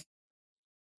wrestling.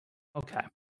 Okay.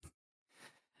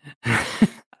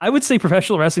 I would say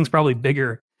professional wrestling is probably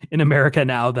bigger in America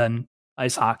now than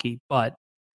ice hockey, but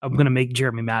I'm going to make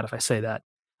Jeremy mad if I say that.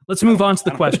 Let's move on to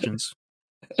the questions.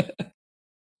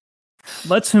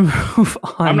 Let's move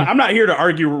on. I'm not here to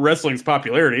argue wrestling's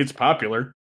popularity. It's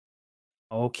popular.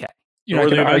 Okay. Or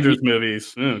the Avengers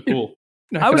movies. Cool.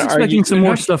 I was expecting some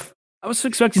more stuff I was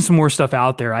expecting some more stuff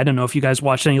out there. I don't know if you guys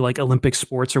watched any like Olympic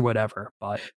sports or whatever,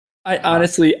 but I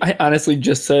honestly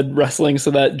just said wrestling so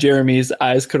that Jeremy's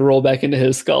eyes could roll back into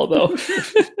his skull, though.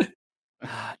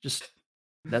 just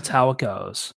that's how it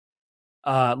goes.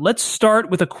 Let's start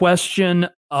with a question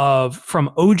from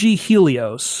OG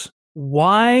Helios.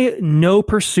 Why no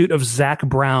pursuit of Zach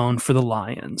Brown for the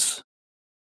Lions?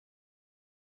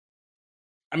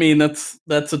 I mean, that's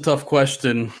a tough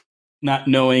question, not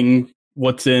knowing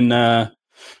what's in the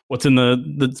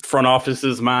front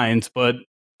office's minds, but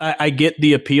I get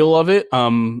the appeal of it.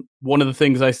 One of the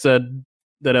things I said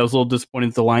that I was a little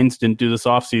disappointed the Lions didn't do this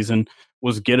offseason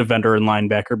was get a veteran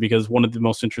linebacker, because one of the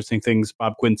most interesting things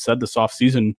Bob Quinn said this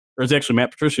offseason, or it's actually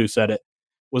Matt Patricia who said it,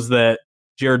 was that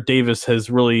Jared Davis has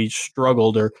really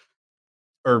struggled or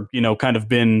kind of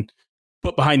been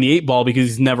put behind the eight ball because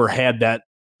he's never had that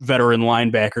veteran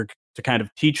linebacker to kind of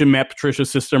teach him Matt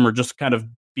Patricia's system or just kind of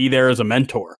be there as a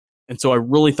mentor. And so I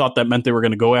really thought that meant they were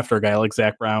going to go after a guy like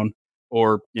Zach Brown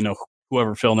or,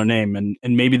 whoever fill in their name. And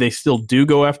maybe they still do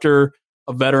go after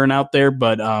a veteran out there.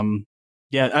 But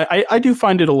I do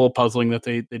find it a little puzzling that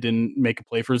they didn't make a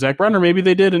play for Zach Brown, or maybe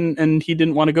they did and he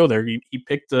didn't want to go there. He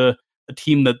picked a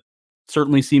team that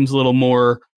certainly seems a little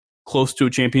more close to a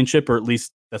championship, or at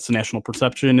least that's the national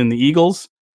perception in the Eagles.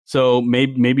 So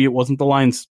maybe it wasn't the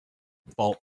Lions'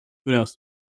 fault. Who knows?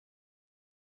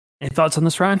 Any thoughts on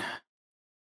this, Ryan?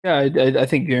 Yeah, I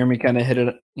think Jeremy kind of hit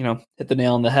the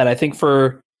nail on the head. I think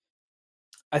for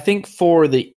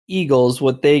the Eagles,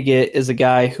 what they get is a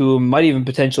guy who might even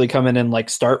potentially come in and like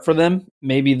start for them.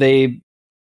 Maybe they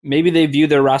view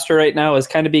their roster right now as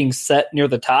kind of being set near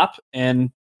the top,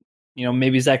 and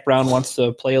maybe Zach Brown wants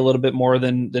to play a little bit more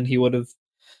than he would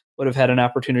have had an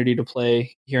opportunity to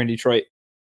play here in Detroit.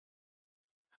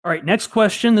 All right, next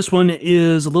question. This one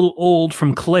is a little old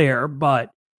from Claire, but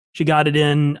she got it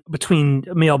in between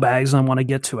mailbags, and I want to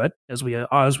get to it as we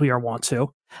are wont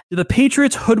to. Did the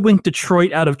Patriots hoodwink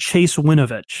Detroit out of Chase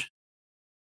Winovich?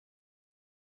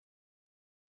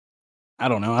 I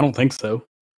don't know. I don't think so.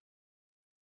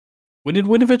 When did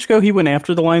Winovich go? He went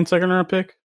after the Lions' second round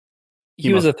pick?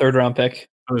 He was a third round pick.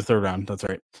 Oh, the third round. That's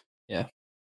right. Yeah.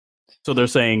 So they're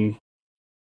saying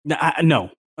no.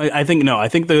 I think no. I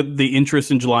think the interest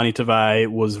in Jelani Tavai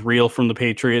was real from the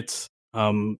Patriots.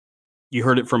 You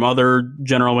heard it from other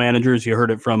general managers. You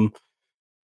heard it from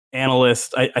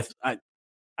analysts.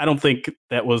 I don't think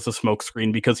that was a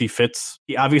smokescreen, because he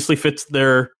obviously fits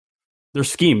their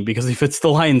scheme, because he fits the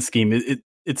Lions scheme.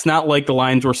 It's not like the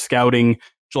Lions were scouting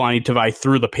Jelani Tavai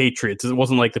through the Patriots. It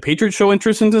wasn't like the Patriots show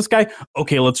interest in this guy.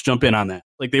 Okay, let's jump in on that.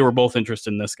 Like, they were both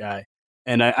interested in this guy.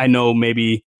 And I know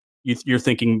maybe you're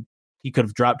thinking he could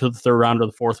have dropped to the third round or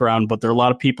the fourth round, but there are a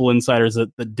lot of people, insiders,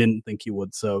 that didn't think he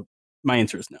would. So my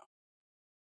answer is no.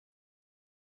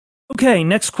 Okay,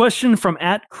 next question from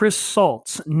 @Chris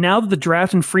Saltz. Now that the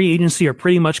draft and free agency are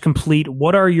pretty much complete,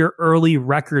 what are your early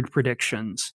record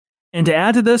predictions? And to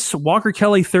add to this, Walker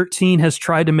Kelly 13 has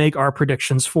tried to make our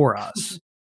predictions for us.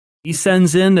 He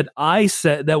sends in that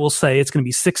will say it's going to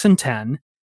be 6-10.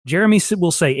 Jeremy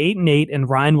will say 8-8, and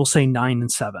Ryan will say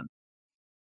 9-7.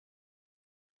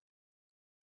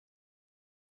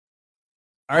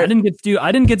 All right. I didn't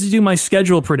get to do my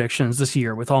schedule predictions this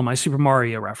year with all my Super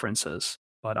Mario references,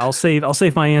 but I'll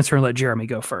save my answer and let Jeremy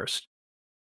go first.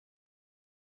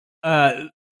 I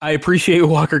appreciate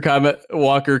Walker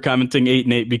commenting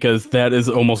 8-8, because that is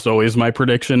almost always my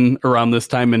prediction around this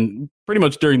time, and pretty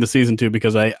much during the season too,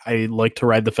 because I like to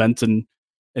ride the fence and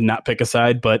not pick a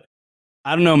side. But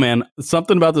I don't know, man.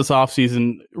 Something about this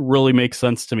offseason really makes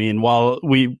sense to me. And while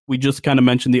we just kind of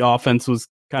mentioned the offense was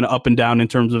kind of up and down in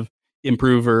terms of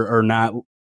improve or not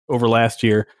over last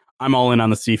year, I'm all in on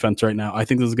this defense right now. I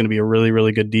think this is going to be a really,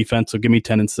 really good defense. So give me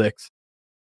 10-6.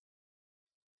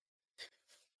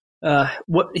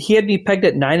 What he had me pegged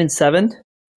at 9-7?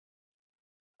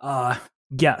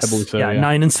 Yes. I believe so, yeah,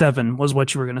 9-7 was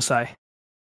what you were going to say.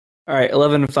 All right,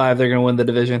 11-5. They're going to win the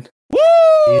division. Woo!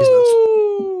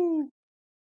 Jesus.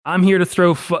 I'm here to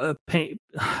throw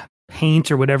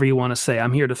paint or whatever you want to say.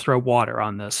 I'm here to throw water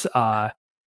on this.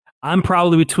 I'm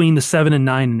probably between the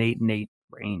 7-9 and 8-8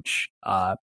 range.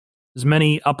 As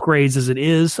many upgrades as it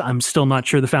is, I'm still not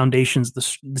sure the foundations of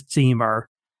the team are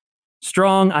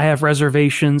strong. I have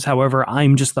reservations. However,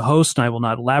 I'm just the host, and I will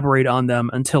not elaborate on them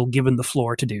until given the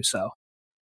floor to do so.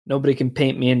 Nobody can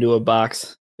paint me into a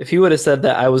box. If he would have said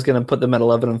that I was going to put them at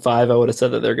 11-5, I would have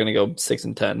said that they're going to go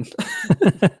 6-10.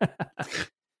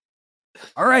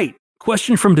 All right.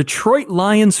 Question from Detroit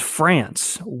Lions,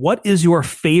 France. What is your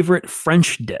favorite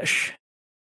French dish?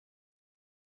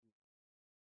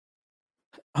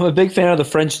 I'm a big fan of the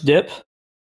French dip.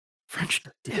 French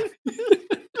dip.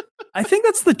 I think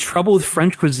that's the trouble with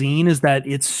French cuisine is that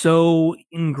it's so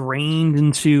ingrained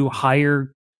into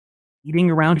higher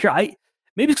eating around here.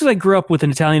 Maybe because I grew up with an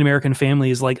Italian American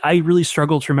family, is like I really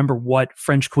struggle to remember what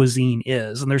French cuisine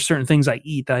is, and there's certain things I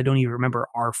eat that I don't even remember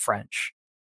are French.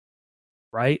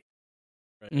 Right?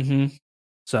 Mm-hmm.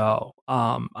 So,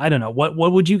 I don't know. What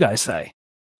would you guys say?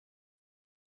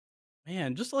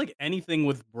 Man, just like anything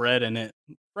with bread in it.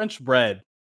 French bread.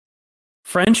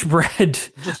 French bread,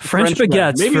 Just French bread.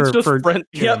 baguettes. Maybe it's just French.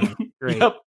 Yep. Great.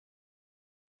 Yep.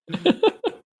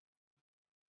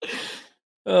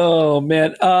 Oh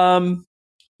man.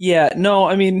 Yeah, no,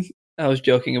 I mean, I was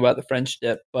joking about the French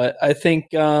dip, but I think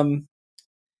I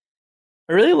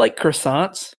really like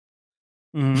croissants.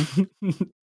 Mhm.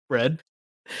 Bread.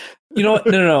 You know what?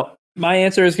 No. My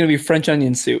answer is going to be French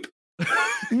onion soup.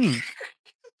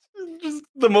 Just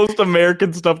the most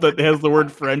American stuff that has the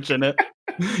word French in it.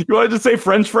 You want to just say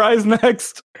French fries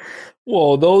next?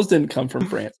 Whoa, those didn't come from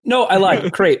France. No, I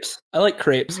like crepes. I like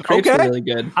crepes. Crepes are Okay. really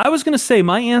good. I was going to say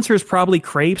my answer is probably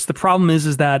crepes. The problem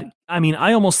is that, I mean,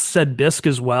 I almost said bisque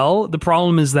as well. The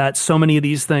problem is that so many of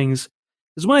these things,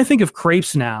 is when I think of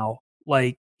crepes now,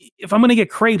 like if I'm going to get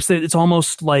crepes, it's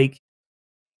almost like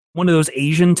one of those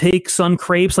Asian takes on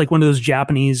crepes, like one of those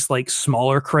Japanese, like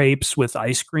smaller crepes with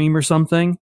ice cream or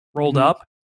something rolled Mhm. up.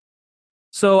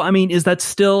 So, I mean, is that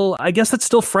still, I guess that's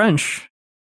still French.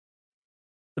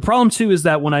 The problem too is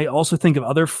that when I also think of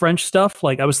other French stuff,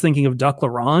 like I was thinking of duck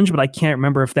l'orange, but I can't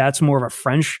remember if that's more of a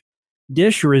French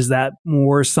dish or is that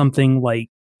more something like,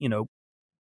 New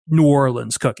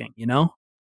Orleans cooking,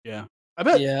 Yeah. I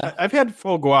bet Yeah. I've had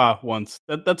foie gras once.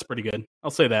 That's pretty good.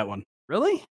 I'll say that one.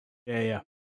 Really? Yeah.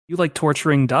 You like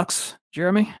torturing ducks,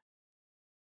 Jeremy?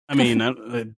 I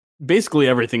mean, basically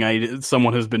everything I eat,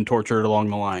 someone has been tortured along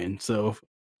the line. So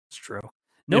It's true.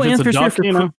 No if it's a answers here duck,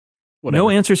 for whatever. no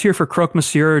answers here for croque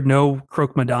monsieur, no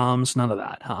croque madames, none of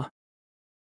that, huh?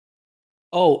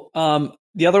 Oh,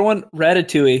 the other one,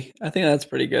 Ratatouille. I think that's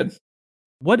pretty good.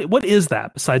 What is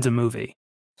that besides a movie?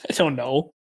 I don't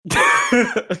know.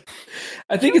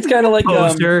 I think it's kind of like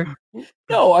Poster.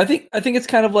 no, I think it's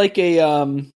kind of like a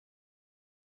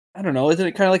I don't know, isn't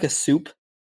it kind of like a soup?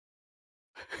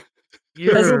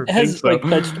 It has like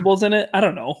vegetables in it. I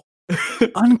don't know.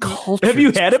 Uncultured. Have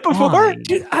you had it before? Fine.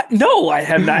 Dude, no, I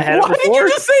have not had Why it did before. you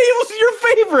just say it was your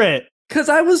favorite? Because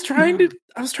I was trying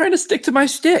to stick to my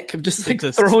stick of just like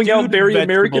It's a throwing out stewed very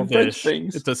vegetable American French dish.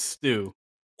 things. It's a stew.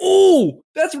 Oh,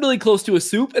 that's really close to a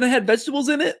soup, and it had vegetables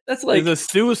in it. That's like, Is a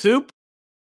stew a soup?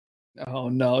 oh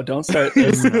no, don't start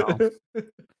this. No.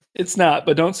 It's not,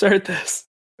 but don't start this.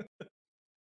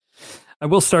 I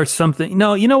will start something.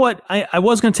 No, you know what? I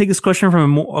was going to take this question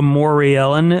from a Maury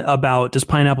Ellen about does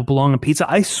pineapple belong on pizza?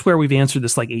 I swear we've answered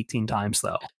this like 18 times,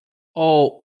 though.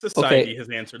 Oh, Society has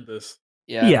answered this.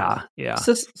 yeah. Yeah.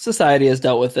 Society has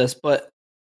dealt with this, but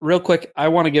real quick, I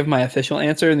want to give my official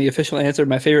answer, and the official answer,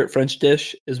 my favorite French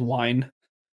dish is wine.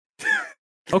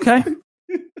 Okay.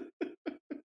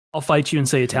 I'll fight you and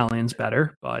say Italian's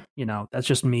better, but, that's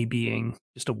just me being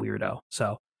just a weirdo.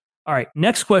 So, all right.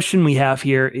 Next question we have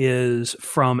here is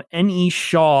from N.E.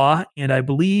 Shaw, and I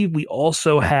believe we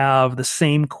also have the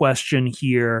same question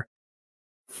here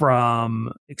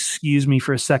from, excuse me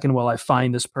for a second while I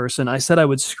find this person. I said I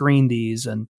would screen these,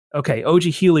 and okay, OG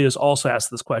Helios also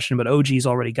asked this question, but OG's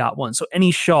already got one. So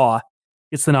N.E. Shaw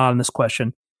gets the nod on this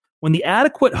question. When the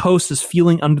adequate host is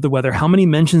feeling under the weather, how many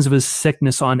mentions of his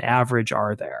sickness on average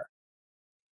are there?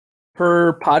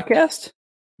 Per podcast?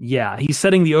 Yeah, he's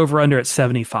setting the over-under at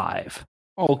 75.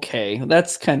 Okay,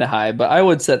 that's kind of high, but I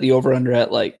would set the over-under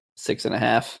at like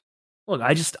 6.5. Look,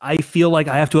 I feel like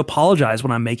I have to apologize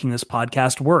when I'm making this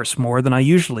podcast worse, more than I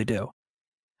usually do.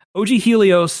 OG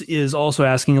Helios is also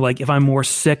asking, like, if I'm more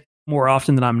sick more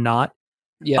often than I'm not.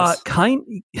 Yes.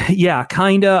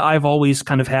 Kinda. I've always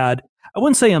kind of had, I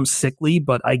wouldn't say I'm sickly,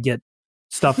 but I get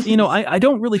stuff. I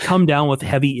don't really come down with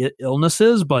heavy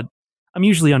illnesses, but I'm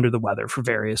usually under the weather for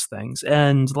various things.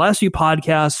 And the last few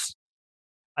podcasts,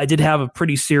 I did have a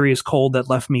pretty serious cold that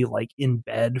left me like in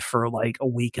bed for like a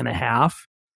week and a half.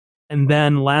 And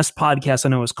then last podcast, I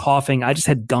know I was coughing. I just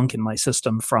had gunk in my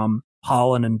system from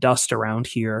pollen and dust around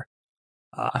here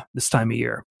this time of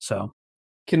year. So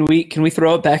Can we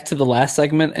throw it back to the last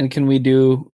segment, and can we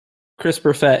do Chris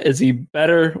Perfett? Is he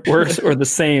better, worse, or the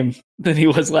same than he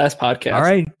was last podcast? all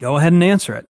right, go ahead and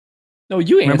answer it. No,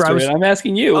 you Remember, answer it. I'm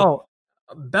asking you. Oh,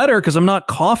 better because I'm not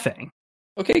coughing.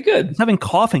 Okay, I good. was having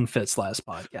coughing fits last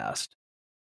podcast.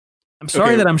 I'm sorry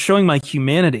Okay. that I'm showing my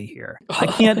humanity here. I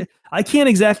can't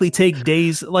exactly take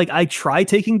days. Like I try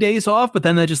taking days off, but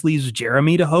then that just leaves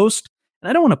Jeremy to host, and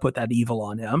I don't want to put that evil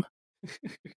on him.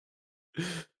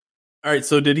 All right,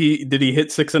 so did he hit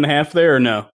 6.5 there or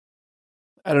no?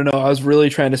 I don't know. I was really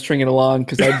trying to string it along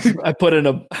because I put in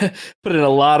a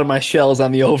lot of my shells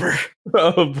on the over.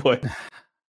 Oh boy.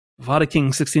 Vada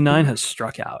King 69 has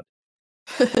struck out.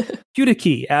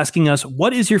 Cutiki asking us,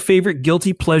 what is your favorite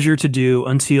guilty pleasure to do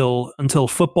until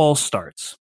football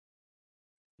starts?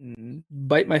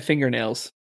 Bite my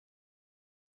fingernails.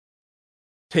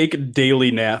 Take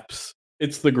daily naps.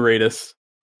 It's the greatest.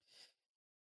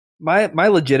 My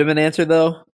legitimate answer,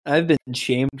 though, I've been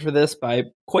shamed for this by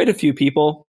quite a few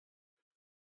people.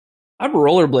 I'm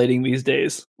rollerblading these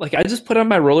days. Like, I just put on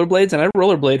my rollerblades and I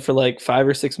rollerblade for like 5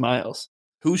 or 6 miles.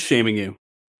 Who's shaming you?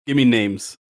 Give me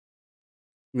names.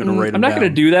 I'm gonna write them I'm not down.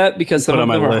 going to do that because some of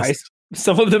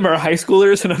them are high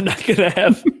schoolers, and I'm not going to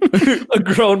have a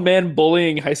grown man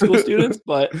bullying high school students.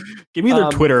 But give me their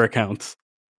Twitter accounts.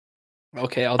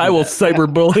 Okay, I will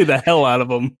cyberbully the hell out of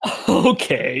them.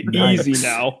 Okay, Yikes. easy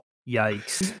now.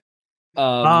 Yikes.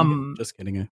 Just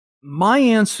kidding. My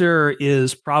answer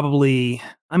is probably,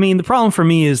 the problem for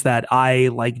me is that I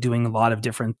like doing a lot of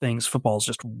different things. Football is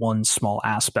just one small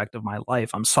aspect of my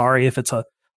life. I'm sorry if it's a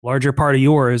larger part of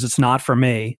yours. It's not for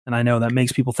me. And I know that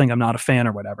makes people think I'm not a fan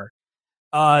or whatever.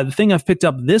 The thing I've picked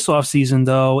up this offseason,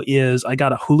 though, is I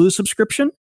got a Hulu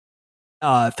subscription.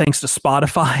 Thanks to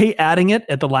Spotify adding it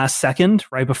at the last second,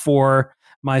 right before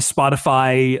my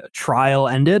Spotify trial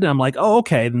ended. And I'm like, oh,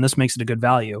 okay, then this makes it a good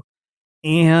value.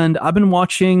 And I've been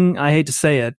watching, I hate to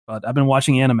say it, but I've been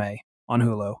watching anime on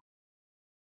Hulu.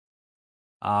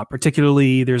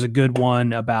 Particularly, there's a good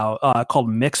one about called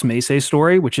Mix Meisei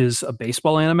Story, which is a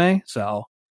baseball anime. So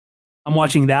I'm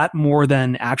watching that more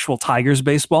than actual Tigers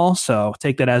baseball. So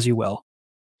take that as you will.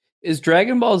 Is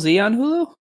Dragon Ball Z on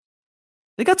Hulu?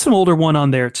 They got some older one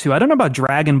on there too. I don't know about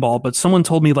Dragon Ball, but someone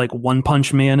told me like One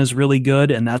Punch Man is really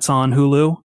good, and that's on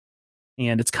Hulu.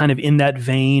 And it's kind of in that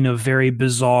vein of very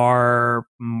bizarre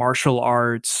martial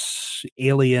arts,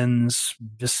 aliens,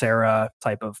 Viscera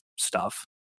type of stuff.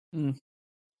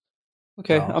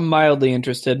 Okay, I'm mildly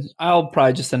interested. I'll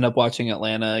probably just end up watching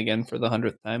Atlanta again for the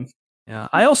 100th time. Yeah,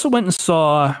 I also went and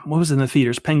saw, what was in the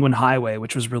theaters? Penguin Highway,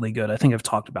 which was really good. I think I've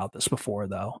talked about this before,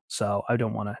 though, so I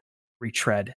don't want to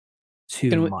retread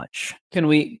too much.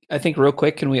 I think real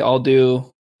quick, can we all do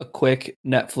a quick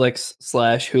Netflix /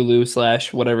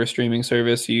 Hulu / whatever streaming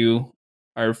service you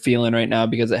are feeling right now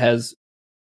because it has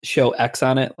show X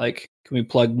on it? Like, can we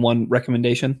plug one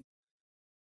recommendation?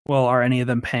 Well, are any of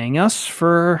them paying us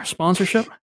for sponsorship?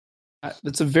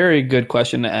 That's a very good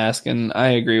question to ask, and I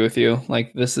agree with you.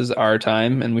 Like, this is our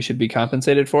time, and we should be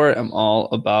compensated for it. I'm all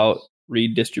about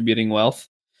redistributing wealth.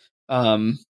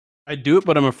 I do it,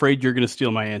 but I'm afraid you're going to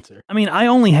steal my answer. I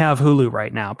only have Hulu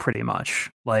right now, pretty much.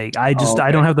 Like, I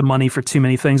don't have the money for too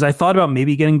many things. I thought about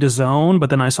maybe getting DAZN, but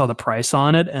then I saw the price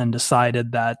on it and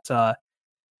decided that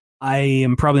I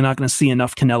am probably not going to see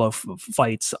enough Canelo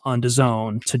fights on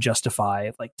DAZN to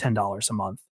justify like $10 a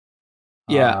month.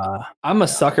 Yeah, I'm a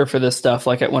sucker for this stuff.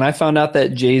 Like, when I found out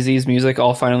that Jay-Z's music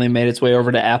all finally made its way over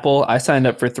to Apple, I signed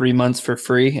up for 3 months for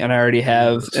free, and I already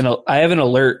have an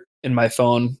alert in my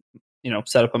phone,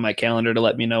 set up on my calendar to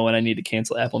let me know when I need to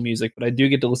cancel Apple Music. But I do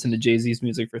get to listen to Jay-Z's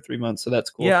music for 3 months, so that's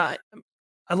cool. Yeah,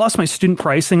 I lost my student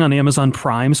pricing on Amazon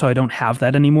Prime, so I don't have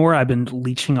that anymore. I've been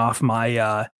leeching off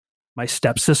my my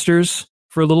stepsisters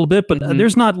for a little bit, but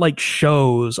there's not like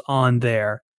shows on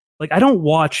there. Like, I don't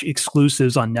watch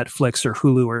exclusives on Netflix or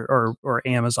Hulu or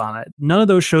Amazon. None of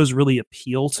those shows really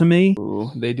appeal to me. Ooh,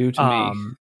 they do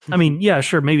to me. Yeah,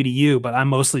 sure, maybe to you, but I'm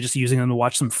mostly just using them to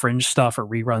watch some fringe stuff or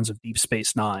reruns of Deep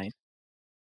Space Nine.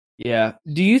 Yeah.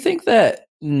 Do you think that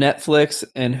Netflix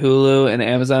and Hulu and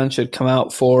Amazon should come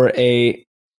out for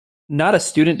not a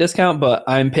student discount, but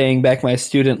I'm paying back my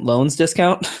student loans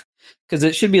discount? Because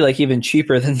it should be like even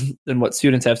cheaper than what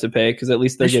students have to pay. Because at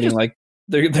least they're getting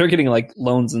they're getting like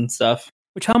loans and stuff.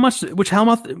 Which how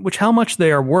much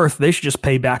they are worth? They should just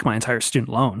pay back my entire student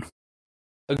loan.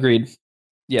 Agreed.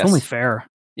 Yes. It's only fair.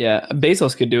 Yeah,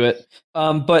 Bezos could do it.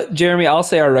 But Jeremy, I'll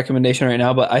say our recommendation right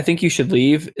now, but I Think You Should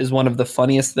Leave is one of the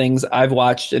funniest things I've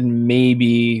watched in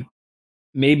maybe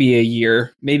a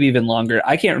year, maybe even longer.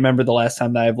 I can't remember the last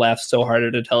time that I've laughed so hard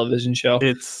at a television show.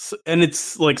 It's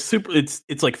like super.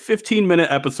 It's like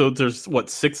 15-minute episodes. There's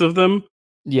 6 of them.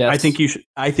 Yes. I think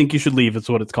you should leave. It's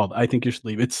what it's called. I Think You Should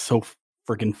Leave. It's so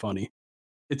freaking funny.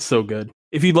 It's so good.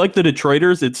 If you like The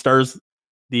Detroiters, it stars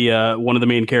the one of the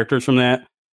main characters from that.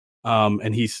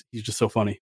 And he's just so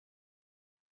funny.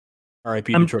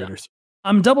 R.I.P. Detroiters.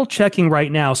 I'm double checking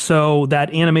right now. So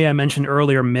that anime I mentioned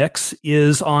earlier, Mix,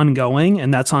 is ongoing,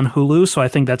 and that's on Hulu. So I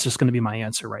think that's just going to be my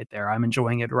answer right there. I'm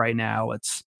enjoying it right now.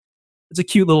 It's a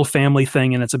cute little family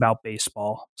thing, and it's about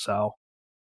baseball. So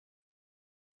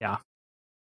yeah,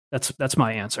 That's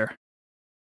my answer.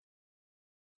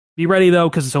 Be ready though,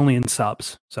 because it's only in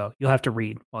subs, so you'll have to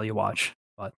read while you watch.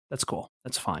 But that's cool.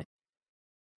 That's fine.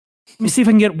 Let me see if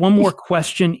I can get one more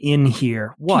question in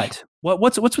here. What's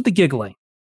with the giggling?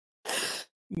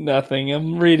 Nothing.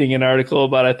 I'm reading an article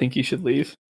about I think you should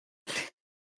leave.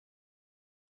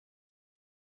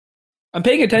 I'm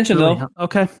paying attention though.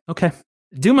 Okay.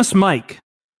 Dumas Mike,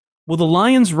 will the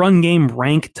Lions' run game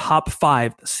rank top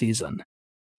 5 this season?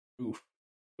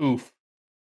 Oof.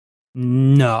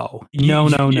 No.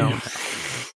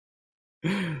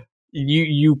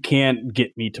 You can't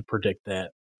get me to predict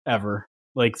that ever.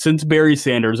 Like, since Barry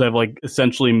Sanders, I've like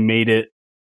essentially made it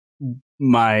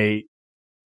my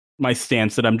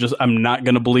stance that I'm not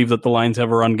going to believe that the Lions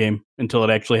have a run game until it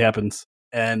actually happens,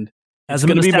 and it's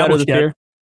going to be better this year.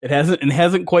 It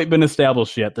hasn't quite been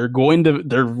established yet. They're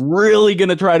really going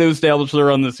to try to establish their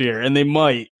run this year, and they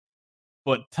might.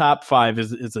 But top 5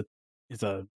 is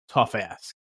a tough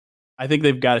ask. I think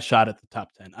they've got a shot at the top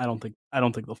 10. I don't think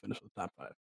they'll finish with the top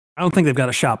 5. I don't think they've got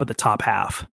a shot at the top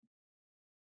half.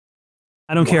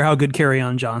 I don't care how good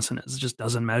Kerryon Johnson is. It just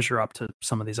doesn't measure up to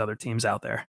some of these other teams out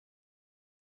there.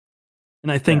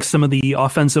 And I think some of the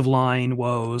offensive line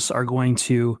woes are going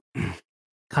to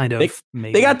kind of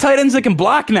they got tight ends that can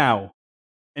block now.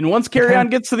 And once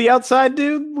Kerryon gets to the outside,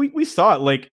 dude, we saw it.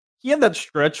 Like, he had that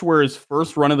stretch where his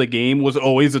first run of the game was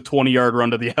always a 20-yard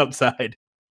run to the outside.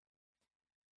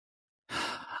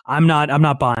 I'm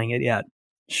not buying it yet.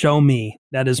 Show me.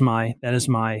 That is my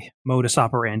modus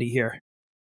operandi here.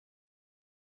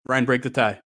 Ryan, break the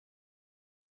tie.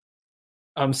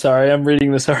 I'm sorry, I'm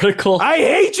reading this article. I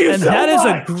hate you and so that much. is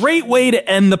a great way to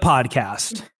end the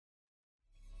podcast.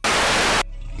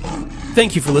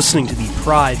 Thank you for listening to the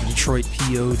Pride Detroit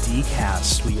POD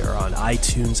cast. We are on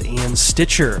iTunes and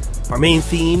Stitcher. Our main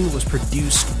theme was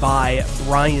produced by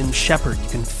Brian Shepard. You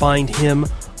can find him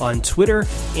on Twitter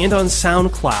and on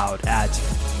SoundCloud at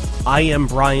I am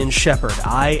Brian Shepard.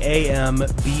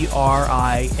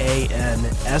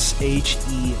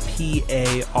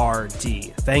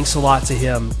 IamBrianShepard. Thanks a lot to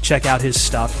him. Check out his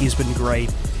stuff. He's been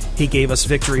great. He gave us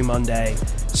Victory Monday,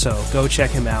 so go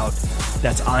check him out.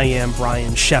 That's I Am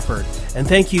Brian Shepard. And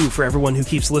thank you for everyone who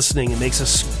keeps listening and makes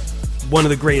us one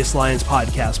of the greatest Lions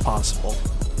podcasts possible.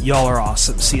 Y'all are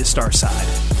awesome. See you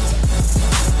Starside.